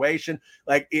situation.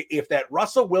 Like, if that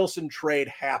Russell Wilson trade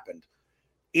happened,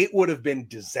 it would have been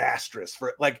disastrous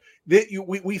for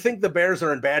we think the Bears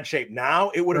are in bad shape now.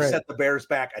 It would have set the Bears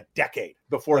back a decade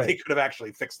before they could have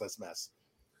actually fixed this mess.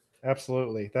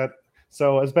 Absolutely.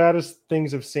 So as bad as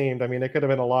things have seemed, I mean, it could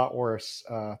have been a lot worse.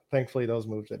 Thankfully, those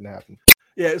moves didn't happen.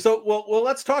 Yeah. So, well,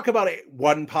 let's talk about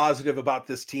one positive about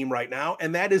this team right now,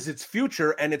 and that is its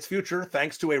future. And its future,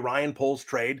 thanks to a Ryan Poles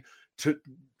trade to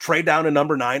trade down to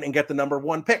number 9 and get the number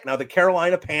 1 pick. Now, the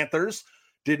Carolina Panthers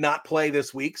did not play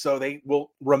this week, so they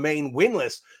will remain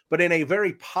winless. But in a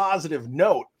very positive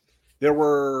note, there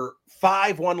were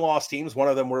 5 one-loss teams. One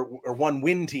of them were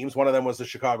 1-win teams. One of them was the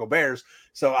Chicago Bears.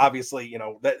 So obviously,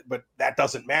 but that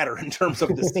doesn't matter in terms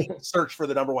of this team search for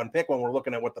the number 1 pick when we're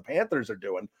looking at what the Panthers are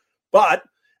doing. But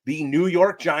the New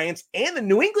York Giants and the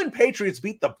New England Patriots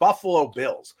beat the Buffalo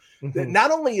Bills. Mm-hmm.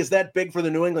 Not only is that big for the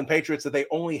New England Patriots that they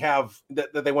only have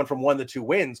that they went from 1 to 2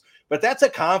 wins, but that's a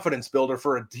confidence builder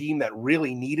for a team that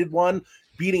really needed one,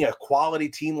 beating a quality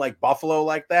team like Buffalo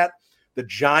like that. The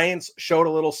Giants showed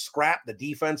a little scrap. The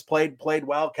defense played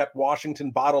well, kept Washington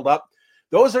bottled up.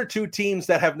 Those are 2 teams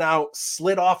that have now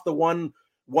slid off the one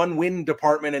win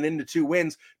department and into 2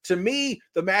 wins. To me,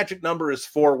 the magic number is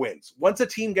 4 wins. Once a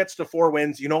team gets to 4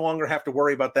 wins, you no longer have to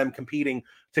worry about them competing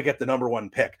to get the number 1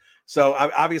 pick. So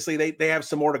obviously they have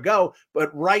some more to go,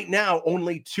 but right now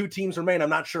only 2 teams remain. I'm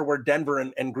not sure where Denver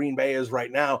and Green Bay is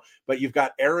right now, but you've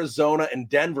got Arizona and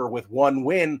Denver with 1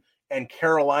 win and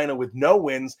Carolina with no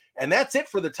wins. And that's it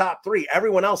for the top 3.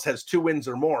 Everyone else has 2 wins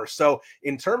or more. So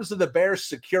in terms of the Bears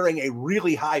securing a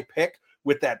really high pick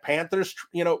with that Panthers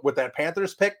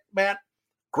pick, Matt,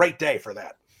 great day for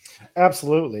that.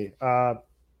 Absolutely.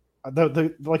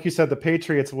 Like you said, the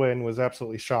Patriots win was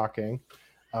absolutely shocking.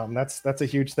 That's a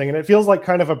huge thing. And it feels like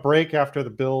kind of a break after the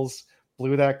Bills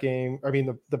blew that game. I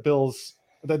mean,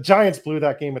 the Giants blew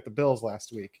that game at the Bills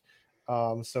last week.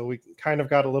 So we kind of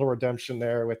got a little redemption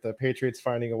there with the Patriots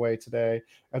finding a way today,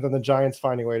 and then the Giants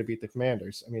finding a way to beat the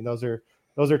Commanders. I mean, those are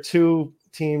 2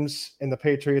 teams in the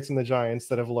Patriots and the Giants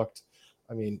that have looked,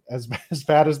 I mean, as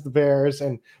bad as the Bears,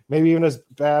 and maybe even as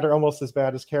bad or almost as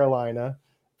bad as Carolina.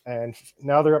 And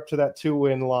now they're up to that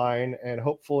 2-win line, and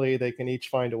hopefully they can each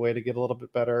find a way to get a little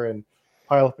bit better and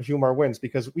pile up a few more wins,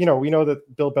 because we know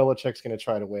that Bill Belichick's going to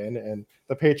try to win, and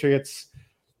the Patriots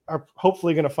are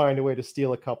hopefully going to find a way to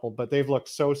steal a couple, but they've looked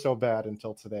so bad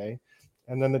until today.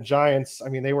 And then the Giants, I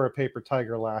mean, they were a paper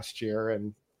tiger last year,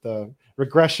 and the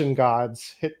regression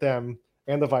gods hit them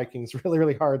and the Vikings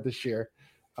really hard this year.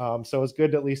 So it's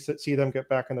good to at least see them get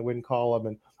back in the win column,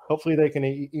 and hopefully they can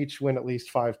each win at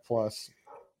least 5+.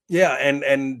 Yeah,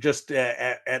 and just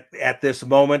at this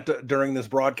moment during this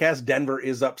broadcast, Denver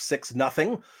is up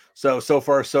 6-0. So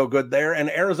far so good there, and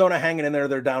Arizona hanging in there.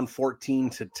 They're down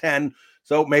 14-10.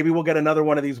 So maybe we'll get another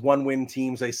one of these 1-win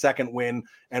teams, a second win,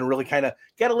 and really kind of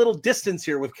get a little distance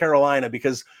here with Carolina,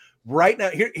 because right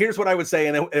now, here's what I would say,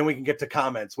 and then we can get to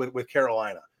comments with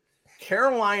Carolina.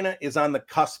 Carolina is on the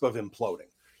cusp of imploding.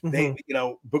 They,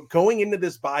 but going into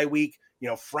this bye week,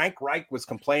 Frank Reich was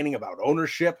complaining about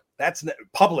ownership. That's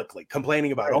publicly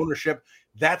complaining about ownership.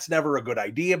 That's never a good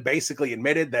idea. Basically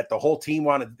admitted that the whole team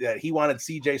wanted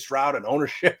CJ Stroud, and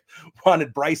ownership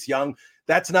wanted Bryce Young.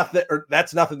 That's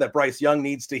nothing that Bryce Young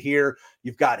needs to hear.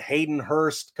 You've got Hayden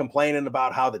Hurst complaining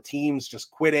about how the team's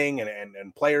just quitting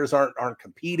and players aren't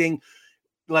competing.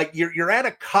 Like you're at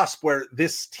a cusp where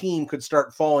this team could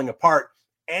start falling apart.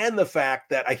 And the fact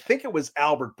that I think it was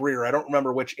Albert Breer, I don't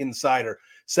remember which insider,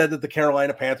 said that the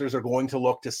Carolina Panthers are going to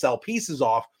look to sell pieces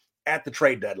off at the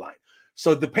trade deadline.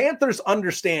 So the Panthers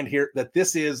understand here that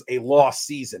this is a lost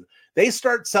season. They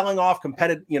start selling off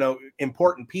competitive,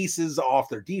 important pieces off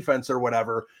their defense or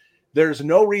whatever. There's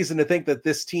no reason to think that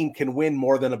this team can win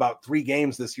more than about 3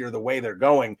 games this year the way they're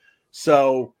going.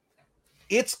 So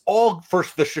it's all for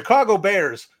the Chicago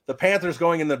Bears. The Panthers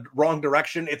going in the wrong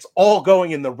direction. It's all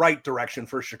going in the right direction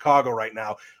for Chicago right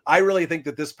now. I really think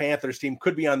that this Panthers team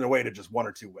could be on their way to just 1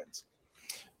 or 2 wins.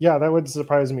 Yeah, that wouldn't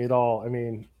surprise me at all. I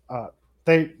mean,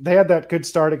 they had that good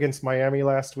start against Miami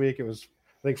last week. It was,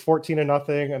 I think,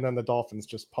 14-0, and then the Dolphins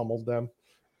just pummeled them.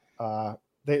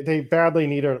 They badly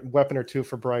need a weapon or 2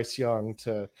 for Bryce Young.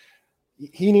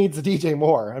 He needs a DJ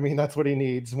Moore. I mean, that's what he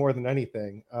needs more than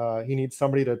anything. He needs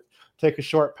somebody to take a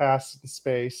short pass in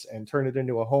space and turn it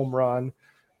into a home run.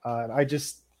 And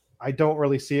I don't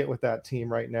really see it with that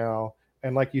team right now.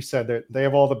 And like you said, they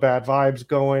have all the bad vibes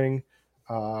going.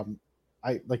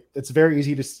 It's very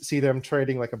easy to see them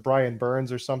trading like a Brian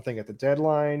Burns or something at the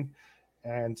deadline.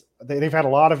 And they've had a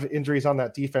lot of injuries on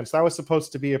that defense. That was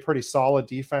supposed to be a pretty solid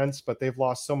defense, but they've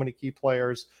lost so many key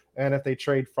players. And if they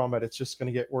trade from it, it's just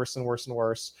going to get worse and worse and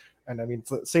worse. And I mean,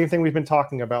 it's the same thing we've been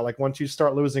talking about. Like once you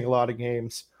start losing a lot of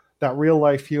games, that real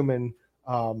life human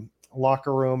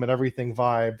locker room and everything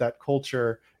vibe, that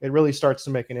culture, it really starts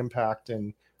to make an impact.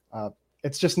 And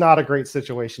it's just not a great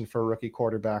situation for a rookie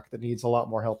quarterback that needs a lot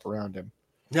more help around him.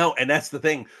 No, and that's the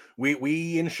thing.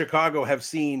 We in Chicago have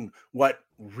seen what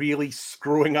really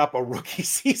screwing up a rookie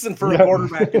season for a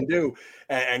quarterback can do.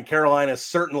 And Carolina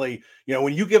certainly,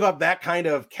 when you give up that kind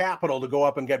of capital to go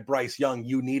up and get Bryce Young,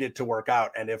 you need it to work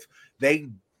out. And if they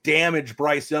damage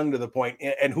Bryce Young to the point,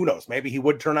 and who knows, maybe he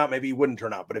would turn out, maybe he wouldn't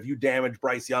turn out. But if you damage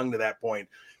Bryce Young to that point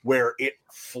where it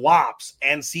flops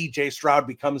and CJ Stroud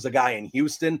becomes a guy in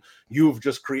Houston, you've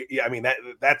just created, I mean,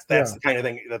 that's the kind of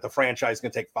thing that the franchise can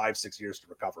take 5-6 years to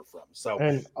recover from. So,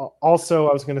 and also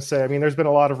I was going to say, I mean, there's been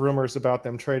a lot of rumors about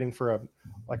them trading for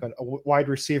like a wide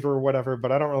receiver or whatever,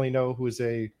 but I don't really know who's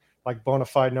a like bona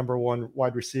fide number one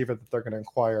wide receiver that they're going to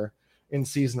acquire in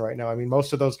season right now. I mean,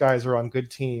 most of those guys are on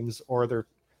good teams, or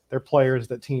they're players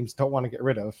that teams don't want to get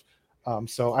rid of.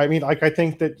 So I mean, like I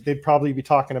think that they'd probably be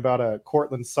talking about a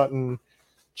Cortland Sutton,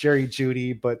 Jerry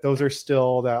Jeudy, but those are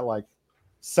still that like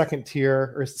second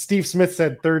tier, or Steve Smith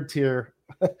said third tier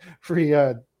free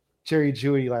Jerry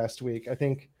Jeudy last week. I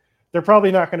think they're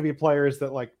probably not going to be players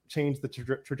that like change the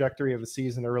trajectory of the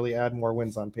season or really add more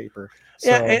wins on paper.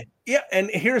 So, and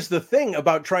here's the thing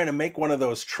about trying to make one of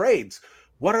those trades.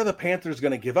 What are the Panthers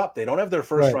going to give up? They don't have their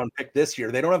first round pick this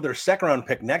year. They don't have their second round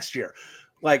pick next year.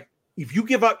 Like, if you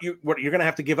give up, you're going to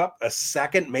have to give up a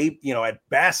second, maybe, at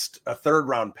best a third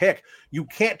round pick. You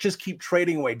can't just keep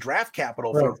trading away draft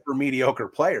capital for mediocre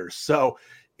players. So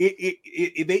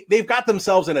they've got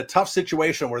themselves in a tough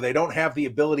situation where they don't have the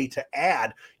ability to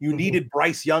add. You needed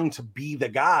Bryce Young to be the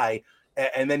guy,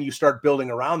 and then you start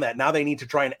building around that. Now they need to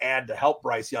try and add to help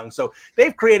Bryce Young. So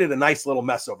they've created a nice little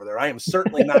mess over there. I am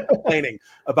certainly not complaining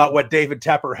about what David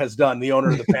Tepper has done, the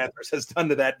owner of the Panthers, has done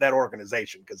to that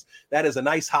organization, because that is a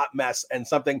nice hot mess, and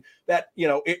something that,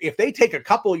 if they take a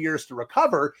couple of years to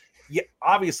recover,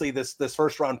 obviously this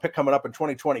first round pick coming up in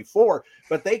 2024,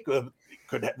 but they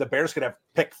the Bears could have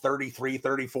pick 33,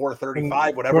 34,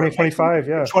 35, whatever. 2025,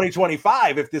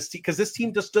 2025, if because this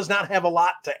team just does not have a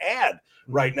lot to add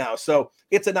right now. So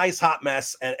it's a nice hot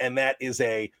mess, and that is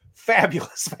a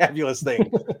fabulous, fabulous thing.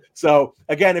 So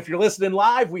again, if you're listening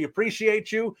live, we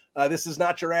appreciate you. This is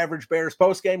not your average Bears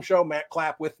postgame show. Matt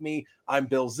Clapp with me. I'm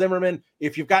Bill Zimmerman.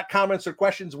 If you've got comments or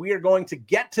questions, we are going to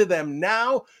get to them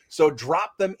now. So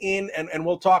drop them in, and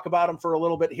we'll talk about them for a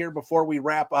little bit here before we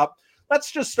wrap up. Let's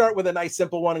just start with a nice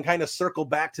simple one and kind of circle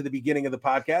back to the beginning of the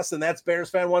podcast. And that's Bears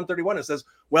fan 131. It says,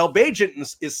 well,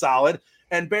 Bagent is solid.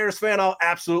 And Bears fan, I'll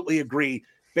absolutely agree.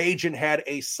 Bagent had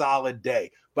a solid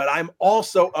day. But I'm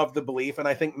also of the belief, and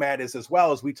I think Matt is as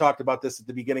well, as we talked about this at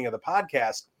the beginning of the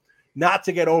podcast, not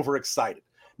to get overexcited,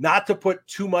 not to put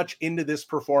too much into this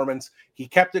performance. He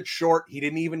kept it short. He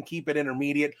didn't even keep it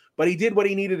intermediate, but he did what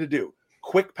he needed to do.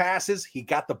 Quick passes. He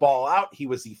got the ball out. He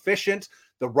was efficient.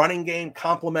 The running game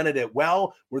complemented it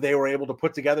well, where they were able to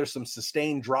put together some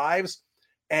sustained drives.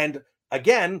 And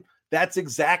again, that's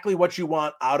exactly what you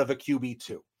want out of a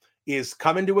QB2, is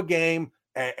come into a game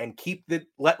and keep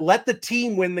let the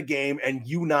team win the game and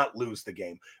you not lose the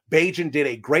game. Bagent did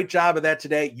a great job of that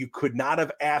today. You could not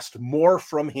have asked more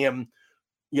from him,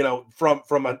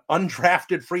 from an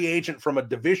undrafted free agent from a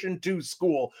Division II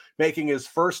school making his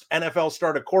first NFL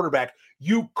start at quarterback.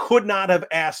 You could not have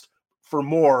asked for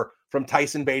more from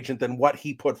Tyson Bagent than what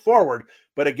he put forward.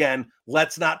 But again,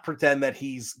 let's not pretend that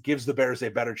gives the Bears a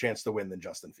better chance to win than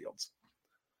Justin Fields.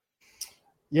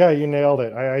 Yeah, you nailed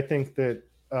it. I think that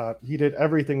he did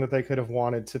everything that they could have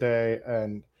wanted today,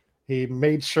 and he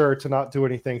made sure to not do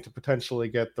anything to potentially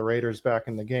get the Raiders back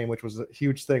in the game, which was a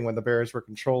huge thing when the Bears were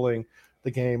controlling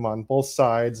the game on both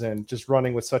sides and just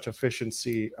running with such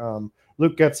efficiency.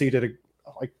 Luke Getsy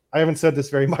I haven't said this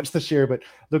very much this year, but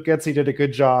Luke Getsy did a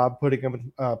good job putting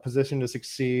him in position to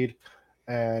succeed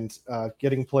and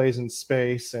getting plays in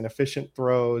space and efficient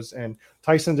throws. And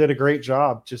Tyson did a great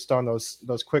job just on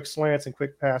those quick slants and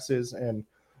quick passes. And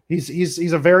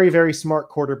he's a very, very smart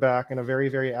quarterback and a very,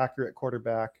 very accurate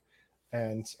quarterback.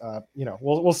 And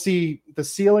we'll see the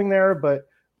ceiling there, but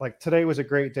like today was a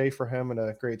great day for him and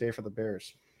a great day for the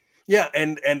Bears. Yeah,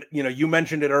 and you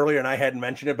mentioned it earlier, and I hadn't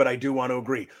mentioned it, but I do want to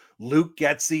agree. Luke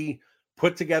Getsy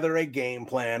put together a game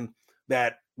plan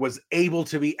that was able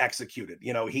to be executed.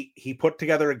 He put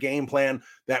together a game plan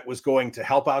that was going to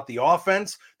help out the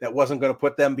offense, that wasn't going to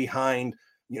put them behind,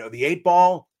 the 8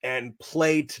 ball, and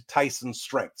play to Tyson's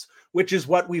strengths, which is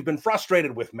what we've been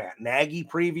frustrated with Matt Nagy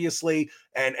previously,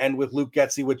 and with Luke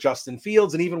Getsy, with Justin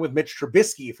Fields, and even with Mitch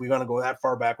Trubisky, if we want to go that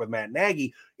far back with Matt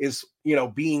Nagy, is,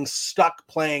 being stuck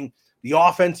playing the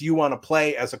offense you want to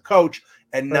play as a coach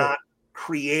and not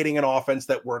creating an offense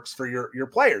that works for your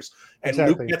players. And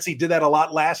exactly. Luke Getsy did that a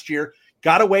lot last year,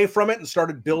 got away from it and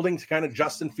started building to kind of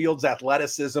Justin Fields'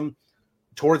 athleticism.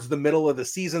 Towards the middle of the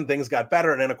season, things got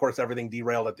better. And then, of course, everything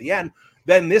derailed at the end.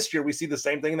 Then this year, we see the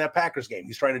same thing in that Packers game.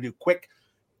 He's trying to do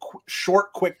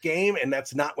short, quick game, and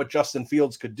that's not what Justin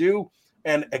Fields could do.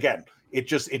 And again, it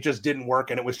just didn't work.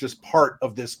 And it was just part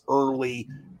of this early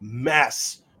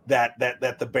mess that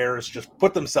the Bears just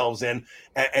put themselves in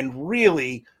and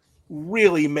really,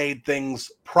 really made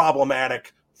things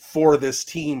problematic for this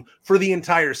team for the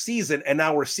entire season. And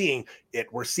now we're seeing it.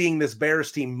 We're seeing this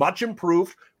Bears team much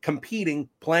improved, competing,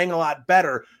 playing a lot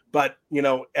better, but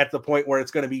at the point where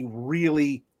it's going to be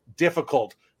really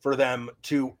difficult for them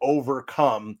to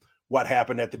overcome what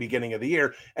happened at the beginning of the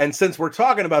year. And since we're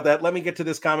talking about that, let me get to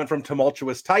this comment from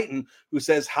Tumultuous Titan, who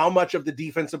says, how much of the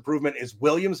defense improvement is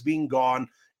Williams being gone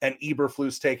and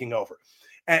Eberflus taking over?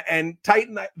 And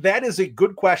Titan, that is a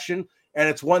good question. And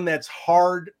it's one that's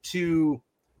hard to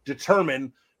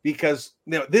determine because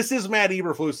this is Matt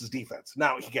Eberflus's defense.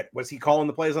 Now, was he calling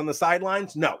the plays on the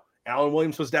sidelines? No. Alan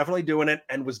Williams was definitely doing it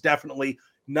and was definitely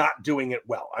not doing it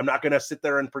well. I'm not going to sit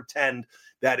there and pretend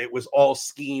that it was all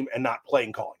scheme and not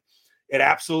playing calling. It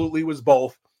absolutely was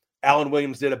both. Alan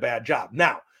Williams did a bad job.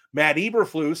 Now, Matt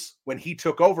Eberflus, when he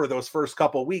took over those first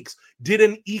couple of weeks, did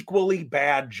an equally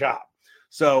bad job.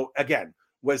 So again,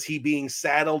 was he being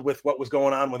saddled with what was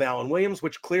going on with Alan Williams,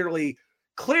 which clearly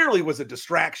was a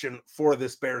distraction for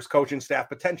this Bears coaching staff,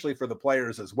 potentially for the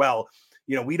players as well.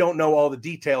 We don't know all the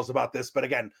details about this, but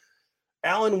again,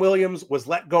 Alan Williams was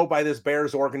let go by this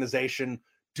Bears organization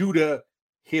due to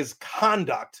his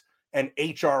conduct, and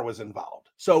HR was involved.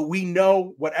 So we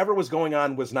know whatever was going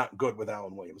on was not good with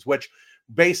Alan Williams, which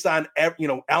based on,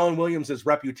 Alan Williams's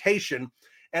reputation,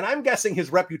 and I'm guessing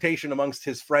his reputation amongst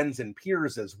his friends and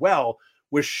peers as well,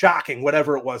 was shocking,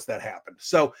 whatever it was that happened.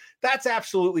 So that's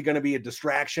absolutely going to be a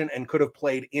distraction and could have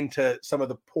played into some of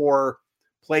the poor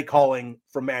play calling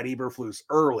from Matt Eberflus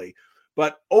early.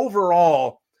 But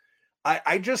overall,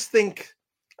 I just think,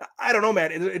 I don't know,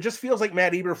 Matt, it just feels like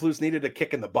Matt Eberflus needed a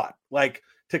kick in the butt, like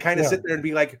to kind of sit there and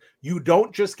be like, you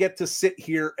don't just get to sit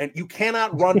here and you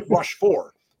cannot rush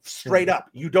 4 straight up.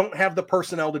 You don't have the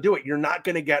personnel to do it. You're not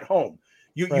going to get home.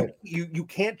 You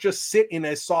can't just sit in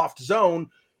a soft zone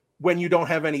when you don't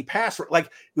have any pass.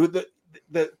 Like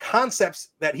the concepts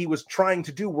that he was trying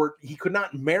to do were, he could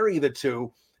not marry the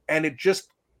two, and it just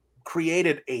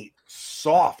created a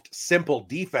soft, simple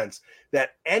defense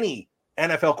that any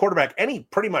NFL quarterback, any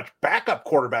pretty much backup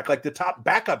quarterback, like the top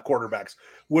backup quarterbacks,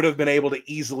 would have been able to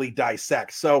easily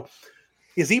dissect. So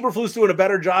is Eberflus doing a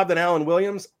better job than Alan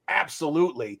Williams?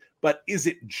 Absolutely. But is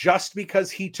it just because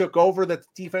he took over that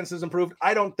the defense has improved?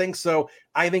 I don't think so.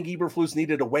 I think Eberflus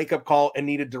needed a wake-up call and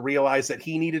needed to realize that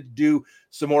he needed to do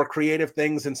some more creative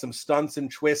things and some stunts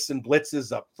and twists and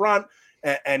blitzes up front.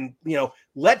 And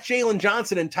let Jalen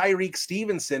Johnson and Tyreek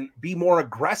Stevenson be more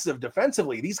aggressive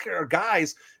defensively. These are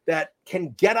guys that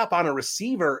can get up on a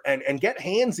receiver and get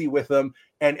handsy with them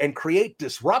and create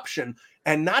disruption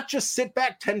and not just sit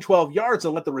back 10, 12 yards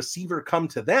and let the receiver come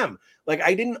to them. Like,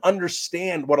 I didn't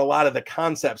understand what a lot of the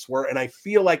concepts were, and I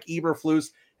feel like Eberflus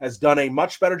has done a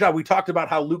much better job. We talked about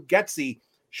how Luke Getsy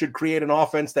should create an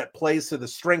offense that plays to the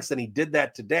strengths, and he did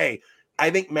that today.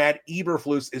 I think Matt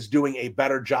Eberflus is doing a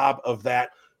better job of that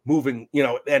moving,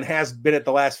 and has been it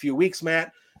the last few weeks,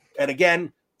 Matt. And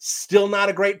again, still not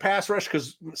a great pass rush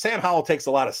because Sam Howell takes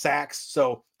a lot of sacks.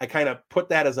 So I kind of put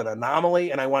that as an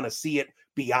anomaly, and I want to see it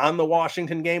beyond the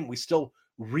Washington game. We still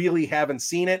really haven't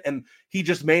seen it, and he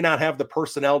just may not have the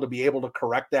personnel to be able to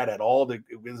correct that at all.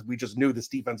 We just knew this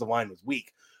defensive line was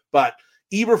weak. But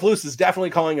Eberflus is definitely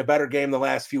calling a better game the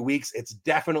last few weeks. It's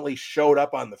definitely showed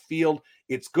up on the field.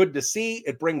 It's good to see.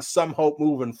 It brings some hope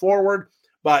moving forward.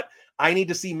 But I need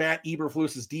to see Matt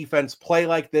Eberflus's defense play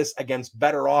like this against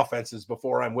better offenses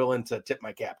before I'm willing to tip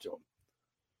my cap to him.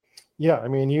 Yeah, I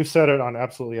mean, you said it on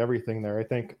absolutely everything there. I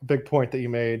think a big point that you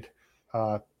made,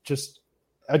 just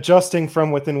adjusting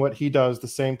from within what he does, the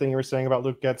same thing you were saying about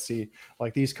Luke Getsy.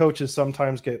 Like, these coaches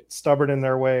sometimes get stubborn in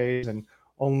their ways and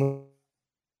only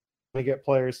get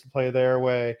players to play their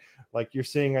way. Like you're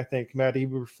seeing, I think, Matt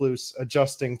Eberflus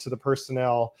adjusting to the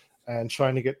personnel and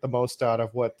trying to get the most out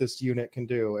of what this unit can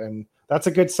do. And that's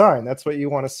a good sign. That's what you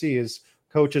want to see, is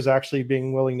coaches actually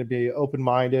being willing to be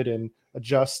open-minded and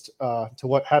adjust to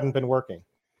what hadn't been working.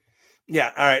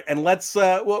 Yeah. All right. And let's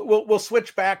we'll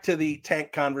switch back to the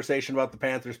tank conversation about the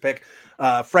Panthers pick.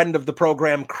 Friend of the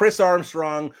program, Chris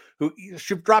Armstrong, who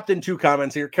dropped in 2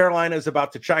 comments here. Carolina is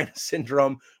about to China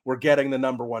syndrome. We're getting the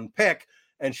number 1 pick.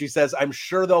 And she says, I'm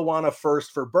sure they'll want a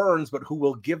first for Burns, but who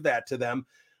will give that to them?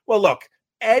 Well, look,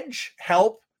 edge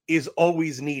help is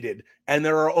always needed. And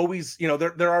there are always,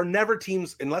 there are never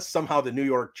teams, unless somehow the New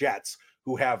York Jets,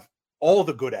 who have all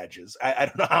the good edges. I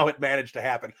don't know how it managed to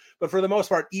happen, but for the most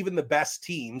part, even the best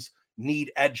teams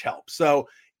need edge help. So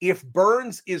if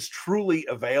Burns is truly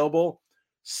available,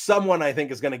 someone I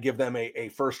think is going to give them a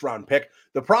first round pick.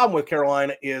 The problem with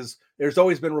Carolina is there's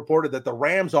always been reported that the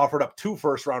Rams offered up 2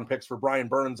 first round picks for Brian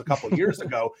Burns a couple of years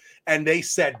ago, and they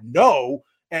said no.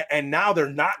 And now they're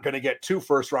not going to get 2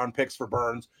 first round picks for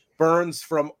Burns. Burns,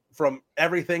 from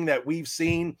everything that we've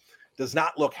seen, does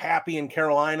not look happy in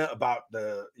Carolina about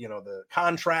the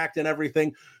contract and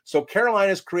everything. So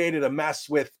Carolina's created a mess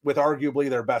with arguably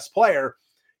their best player.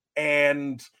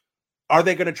 And Are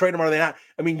they going to trade him? Or are they not?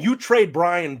 I mean, you trade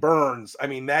Brian Burns. I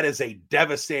mean, that is a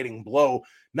devastating blow,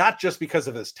 not just because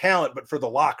of his talent, but for the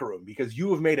locker room, because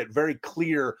you have made it very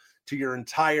clear to your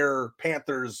entire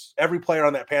Panthers, every player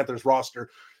on that Panthers roster,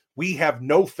 we have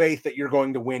no faith that you're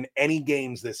going to win any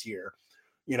games this year.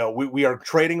 You know, we are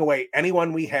trading away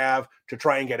anyone we have to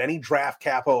try and get any draft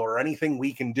capital or anything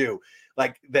we can do.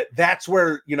 Like that's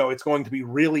where, you know, it's going to be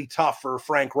really tough for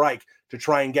Frank Reich to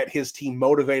try and get his team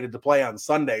motivated to play on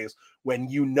Sundays when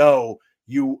you know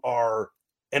you are,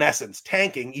 in essence,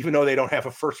 tanking, even though they don't have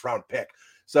a first-round pick.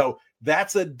 So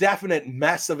that's a definite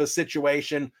mess of a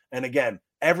situation. And again,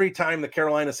 every time the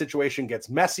Carolina situation gets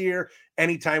messier,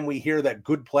 anytime we hear that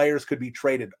good players could be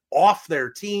traded off their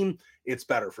team, it's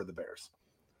better for the Bears.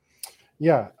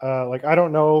 Yeah, like I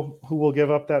don't know who will give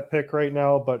up that pick right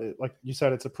now, but like you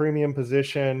said, it's a premium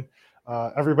position.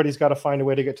 Everybody's got to find a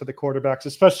way to get to the quarterbacks,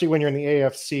 especially when you're in the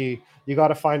AFC. You got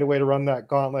to find a way to run that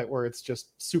gauntlet where it's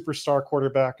just superstar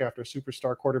quarterback after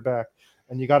superstar quarterback,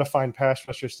 and you got to find pass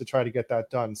rushers to try to get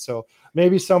that done. So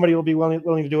maybe somebody will be willing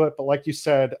to do it, but like you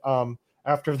said,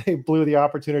 after they blew the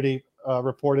opportunity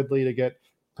reportedly to get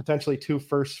potentially 2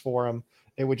 firsts for him,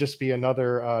 it would just be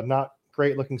another not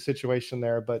great looking situation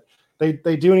there. But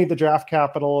they do need the draft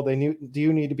capital. They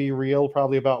do need to be real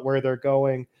probably about where they're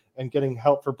going and getting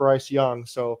help for Bryce Young.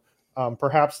 So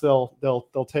perhaps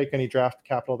they'll take any draft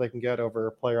capital they can get over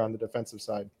a player on the defensive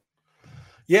side.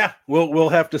 Yeah, we'll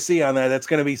have to see on that. That's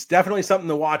going to be definitely something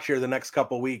to watch here the next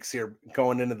couple of weeks here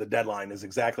going into the deadline, is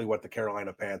exactly what the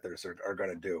Carolina Panthers are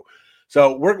going to do.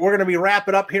 So we're going to be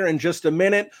wrapping up here in just a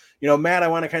minute. You know, Matt, I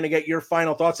want to kind of get your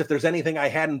final thoughts. If there's anything I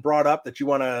hadn't brought up that you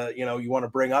want to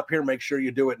bring up here, make sure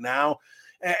you do it now.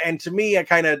 And to me, I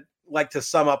kind of like to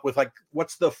sum up with like,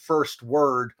 what's the first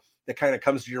word that kind of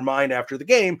comes to your mind after the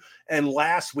game? And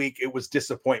last week it was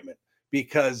disappointment,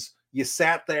 because you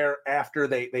sat there after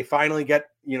they finally get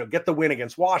the win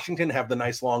against Washington, have the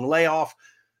nice long layoff,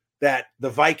 that the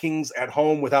Vikings at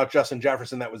home without Justin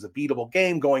Jefferson, that was a beatable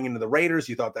game. Going into the Raiders,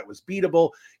 you thought that was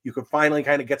beatable. You could finally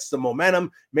kind of get some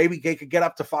momentum. Maybe they could get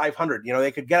up to 500. You know,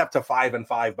 they could get up to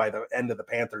 5-5 by the end of the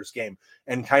Panthers game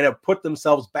and kind of put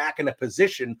themselves back in a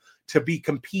position to be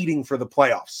competing for the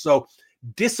playoffs. So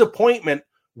disappointment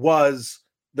was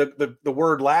the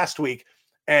word last week.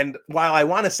 And while I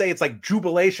want to say it's like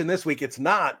jubilation this week, it's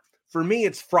not. For me,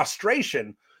 it's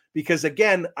frustration. Because,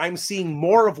 again, I'm seeing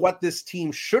more of what this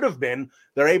team should have been.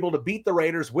 They're able to beat the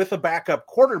Raiders with a backup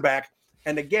quarterback.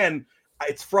 And, again,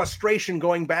 it's frustration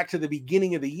going back to the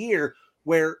beginning of the year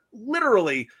where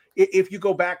literally, if you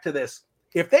go back to this,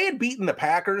 if they had beaten the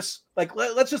Packers, like,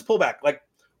 let's just pull back. Like,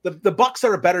 the Bucs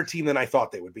are a better team than I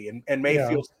thought they would be, and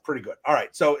Mayfield's pretty good. All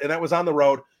right, so, and that was on the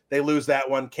road. They lose that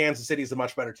one. Kansas City's a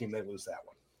much better team. They lose that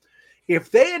one.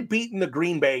 If they had beaten the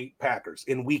Green Bay Packers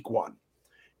in week 1,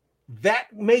 that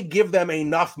may give them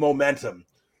enough momentum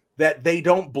that they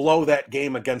don't blow that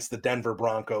game against the Denver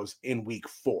Broncos in week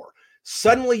 4.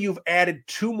 Suddenly you've added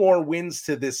 2 more wins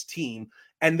to this team,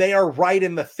 and they are right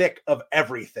in the thick of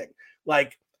everything.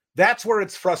 Like, that's where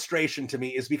it's frustration to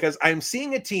me, is because I'm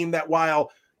seeing a team that, while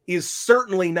is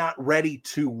certainly not ready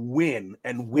to win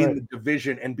and win the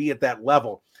division and be at that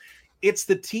level, it's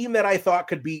the team that I thought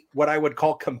could be what I would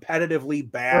call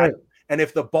competitively bad. Right. And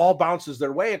if the ball bounces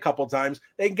their way a couple times,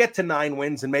 they can get to 9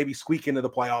 wins and maybe squeak into the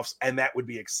playoffs, and that would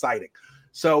be exciting.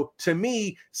 So to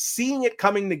me, seeing it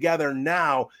coming together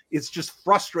now, it's just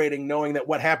frustrating knowing that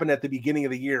what happened at the beginning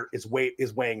of the year is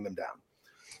weighing them down.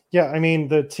 Yeah, I mean,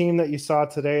 the team that you saw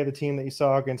today, the team that you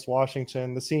saw against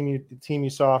Washington, the team you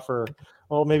saw for,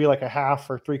 well, maybe like a half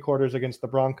or 3/4 against the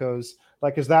Broncos,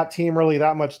 like, is that team really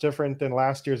that much different than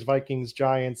last year's Vikings,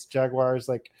 Giants, Jaguars?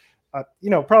 Like,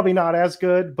 probably not as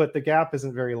good, but the gap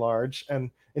isn't very large. And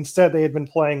instead, they had been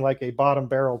playing like a bottom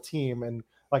barrel team, and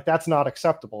like that's not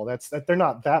acceptable. They're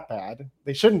not that bad.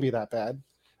 They shouldn't be that bad.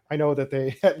 I know that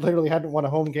they literally hadn't won a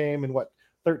home game in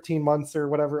 13 months or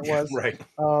whatever it was. Right.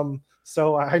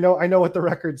 So I know what the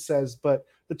record says, but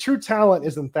the true talent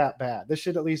isn't that bad. This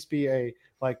should at least be an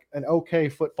okay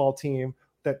football team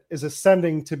that is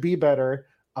ascending to be better,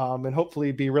 and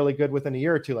hopefully be really good within a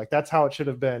year or two. Like, that's how it should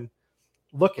have been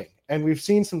looking, and we've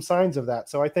seen some signs of that.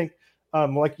 So I think,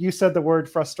 like you said, the word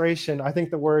frustration, I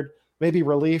think the word maybe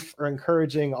relief or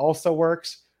encouraging also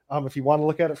works, if you want to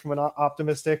look at it from an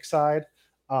optimistic side.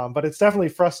 But it's definitely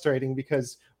frustrating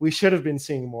because we should have been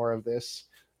seeing more of this.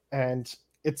 And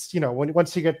it's,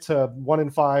 once you get to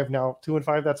 1-5, now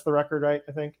 2-5, that's the record, right?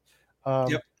 I think.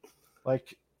 Yep.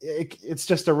 Like it's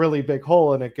just a really big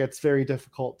hole, and it gets very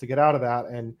difficult to get out of that.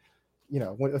 And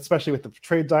especially with the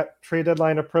trade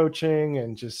deadline approaching,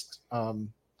 and just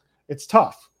it's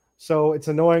tough. So it's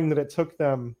annoying that it took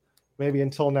them maybe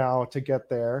until now to get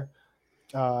there.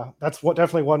 That's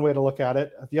definitely one way to look at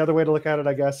it. The other way to look at it,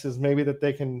 I guess, is maybe that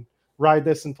they can ride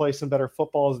this and play some better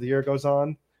football as the year goes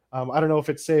on. I don't know if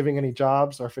it's saving any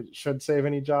jobs or if it should save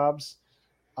any jobs.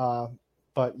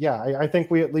 But yeah, I think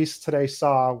we at least today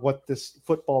saw what this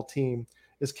football team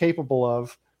is capable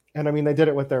of. And I mean, they did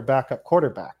it with their backup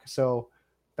quarterback. So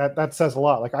that says a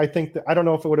lot. Like, I think that, I don't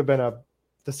know if it would have been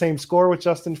the same score with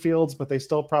Justin Fields, but they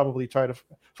still probably try to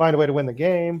find a way to win the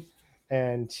game.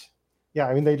 And yeah,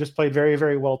 I mean, they just played very,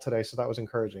 very well today. So that was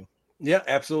encouraging. Yeah,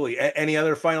 absolutely. Any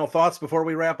other final thoughts before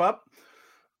we wrap up?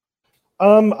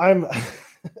 I'm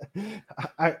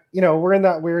we're in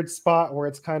that weird spot where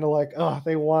it's kind of like, oh,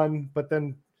 they won, but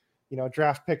then,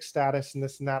 draft pick status and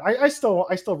this and that. I still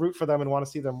root for them and want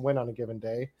to see them win on a given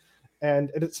day. And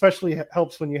it especially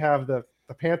helps when you have the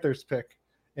Panthers pick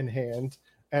in hand.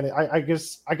 And I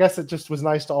guess it just was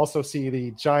nice to also see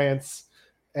the Giants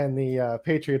and the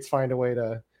Patriots find a way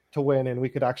to win, and we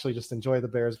could actually just enjoy the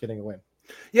Bears getting a win.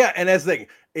 Yeah, and as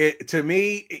to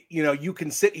me, you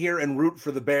can sit here and root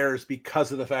for the Bears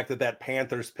because of the fact that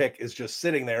Panthers pick is just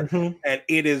sitting there, and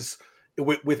it is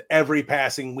with every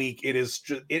passing week, it is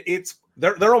just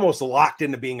they're almost locked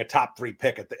into being a top 3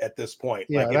 pick at this point.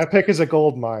 Yeah, that pick is a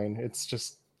gold mine. It's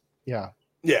just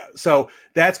Yeah, so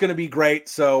that's going to be great.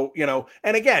 So,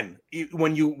 and again,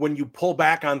 when you pull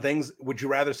back on things, would you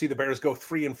rather see the Bears go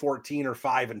 3-14 or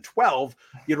 5-12?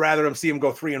 You'd rather see them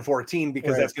go 3-14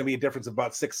 because that's going to be a difference of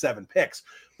about 6-7 picks.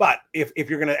 But if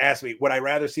you're going to ask me, would I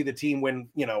rather see the team win,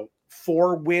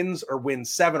 4 wins or win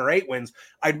 7 or 8 wins?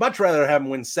 I'd much rather have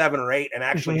them win 7 or 8 and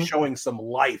actually showing some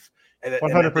life. And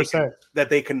 100%. That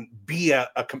they can be a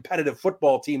competitive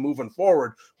football team moving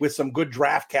forward with some good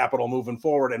draft capital moving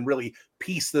forward and really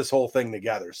piece this whole thing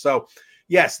together. So,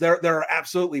 yes, there are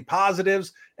absolutely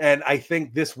positives. And I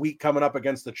think this week coming up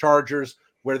against the Chargers,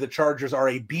 where the Chargers are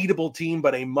a beatable team,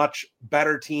 but a much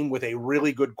better team with a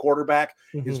really good quarterback,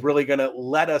 is really going to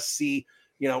let us see.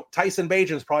 Tyson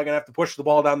Bagent's probably going to have to push the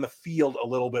ball down the field a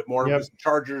little bit more because the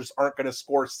Chargers aren't going to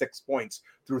score 6 points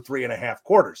through 3.5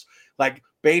 quarters. Like,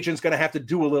 Bagent's going to have to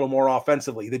do a little more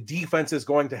offensively. The defense is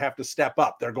going to have to step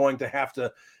up. They're going to have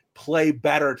to play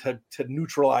better to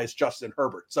neutralize Justin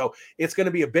Herbert. So it's going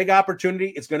to be a big opportunity.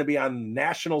 It's going to be on the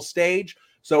national stage.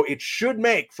 So it should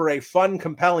make for a fun,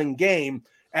 compelling game,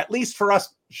 at least for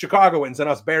us Chicagoans and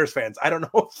us Bears fans. I don't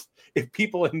know if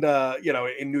people in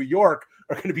New York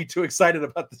are going to be too excited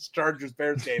about this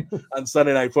Chargers-Bears game on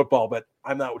Sunday Night Football, but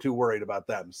I'm not too worried about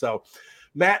them. So,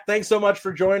 Matt, thanks so much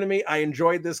for joining me. I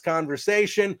enjoyed this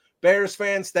conversation. Bears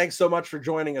fans, thanks so much for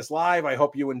joining us live. I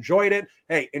hope you enjoyed it.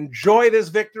 Hey, enjoy this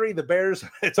victory. The Bears,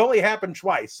 it's only happened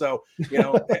twice. So,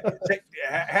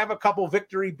 have a couple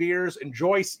victory beers,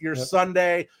 enjoy your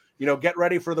Sunday, get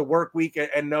ready for the work week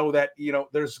and know that,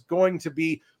 there's going to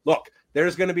be,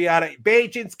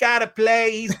 Bagent's got to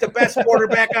play. He's the best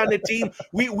quarterback on the team.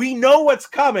 We know what's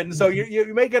coming. So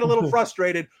you may get a little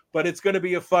frustrated, but it's going to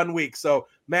be a fun week. So,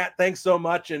 Matt, thanks so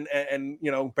much. And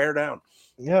bear down.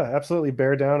 Yeah, absolutely.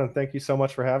 Bear down. And thank you so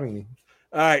much for having me.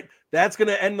 All right. That's going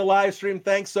to end the live stream.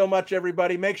 Thanks so much,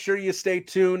 everybody. Make sure you stay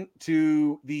tuned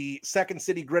to the Second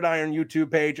City Gridiron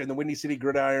YouTube page and the Windy City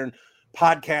Gridiron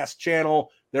podcast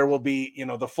channel. There will be,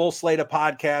 the full slate of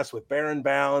podcasts with Bear and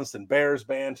Balance and Bears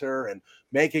Banter and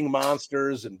Making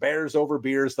Monsters and Bears Over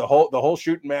Beers, the whole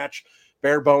shooting match,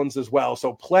 Bare Bones as well.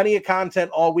 So plenty of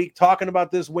content all week talking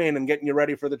about this win and getting you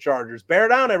ready for the Chargers. Bear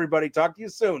down, everybody. Talk to you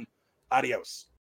soon. Adios.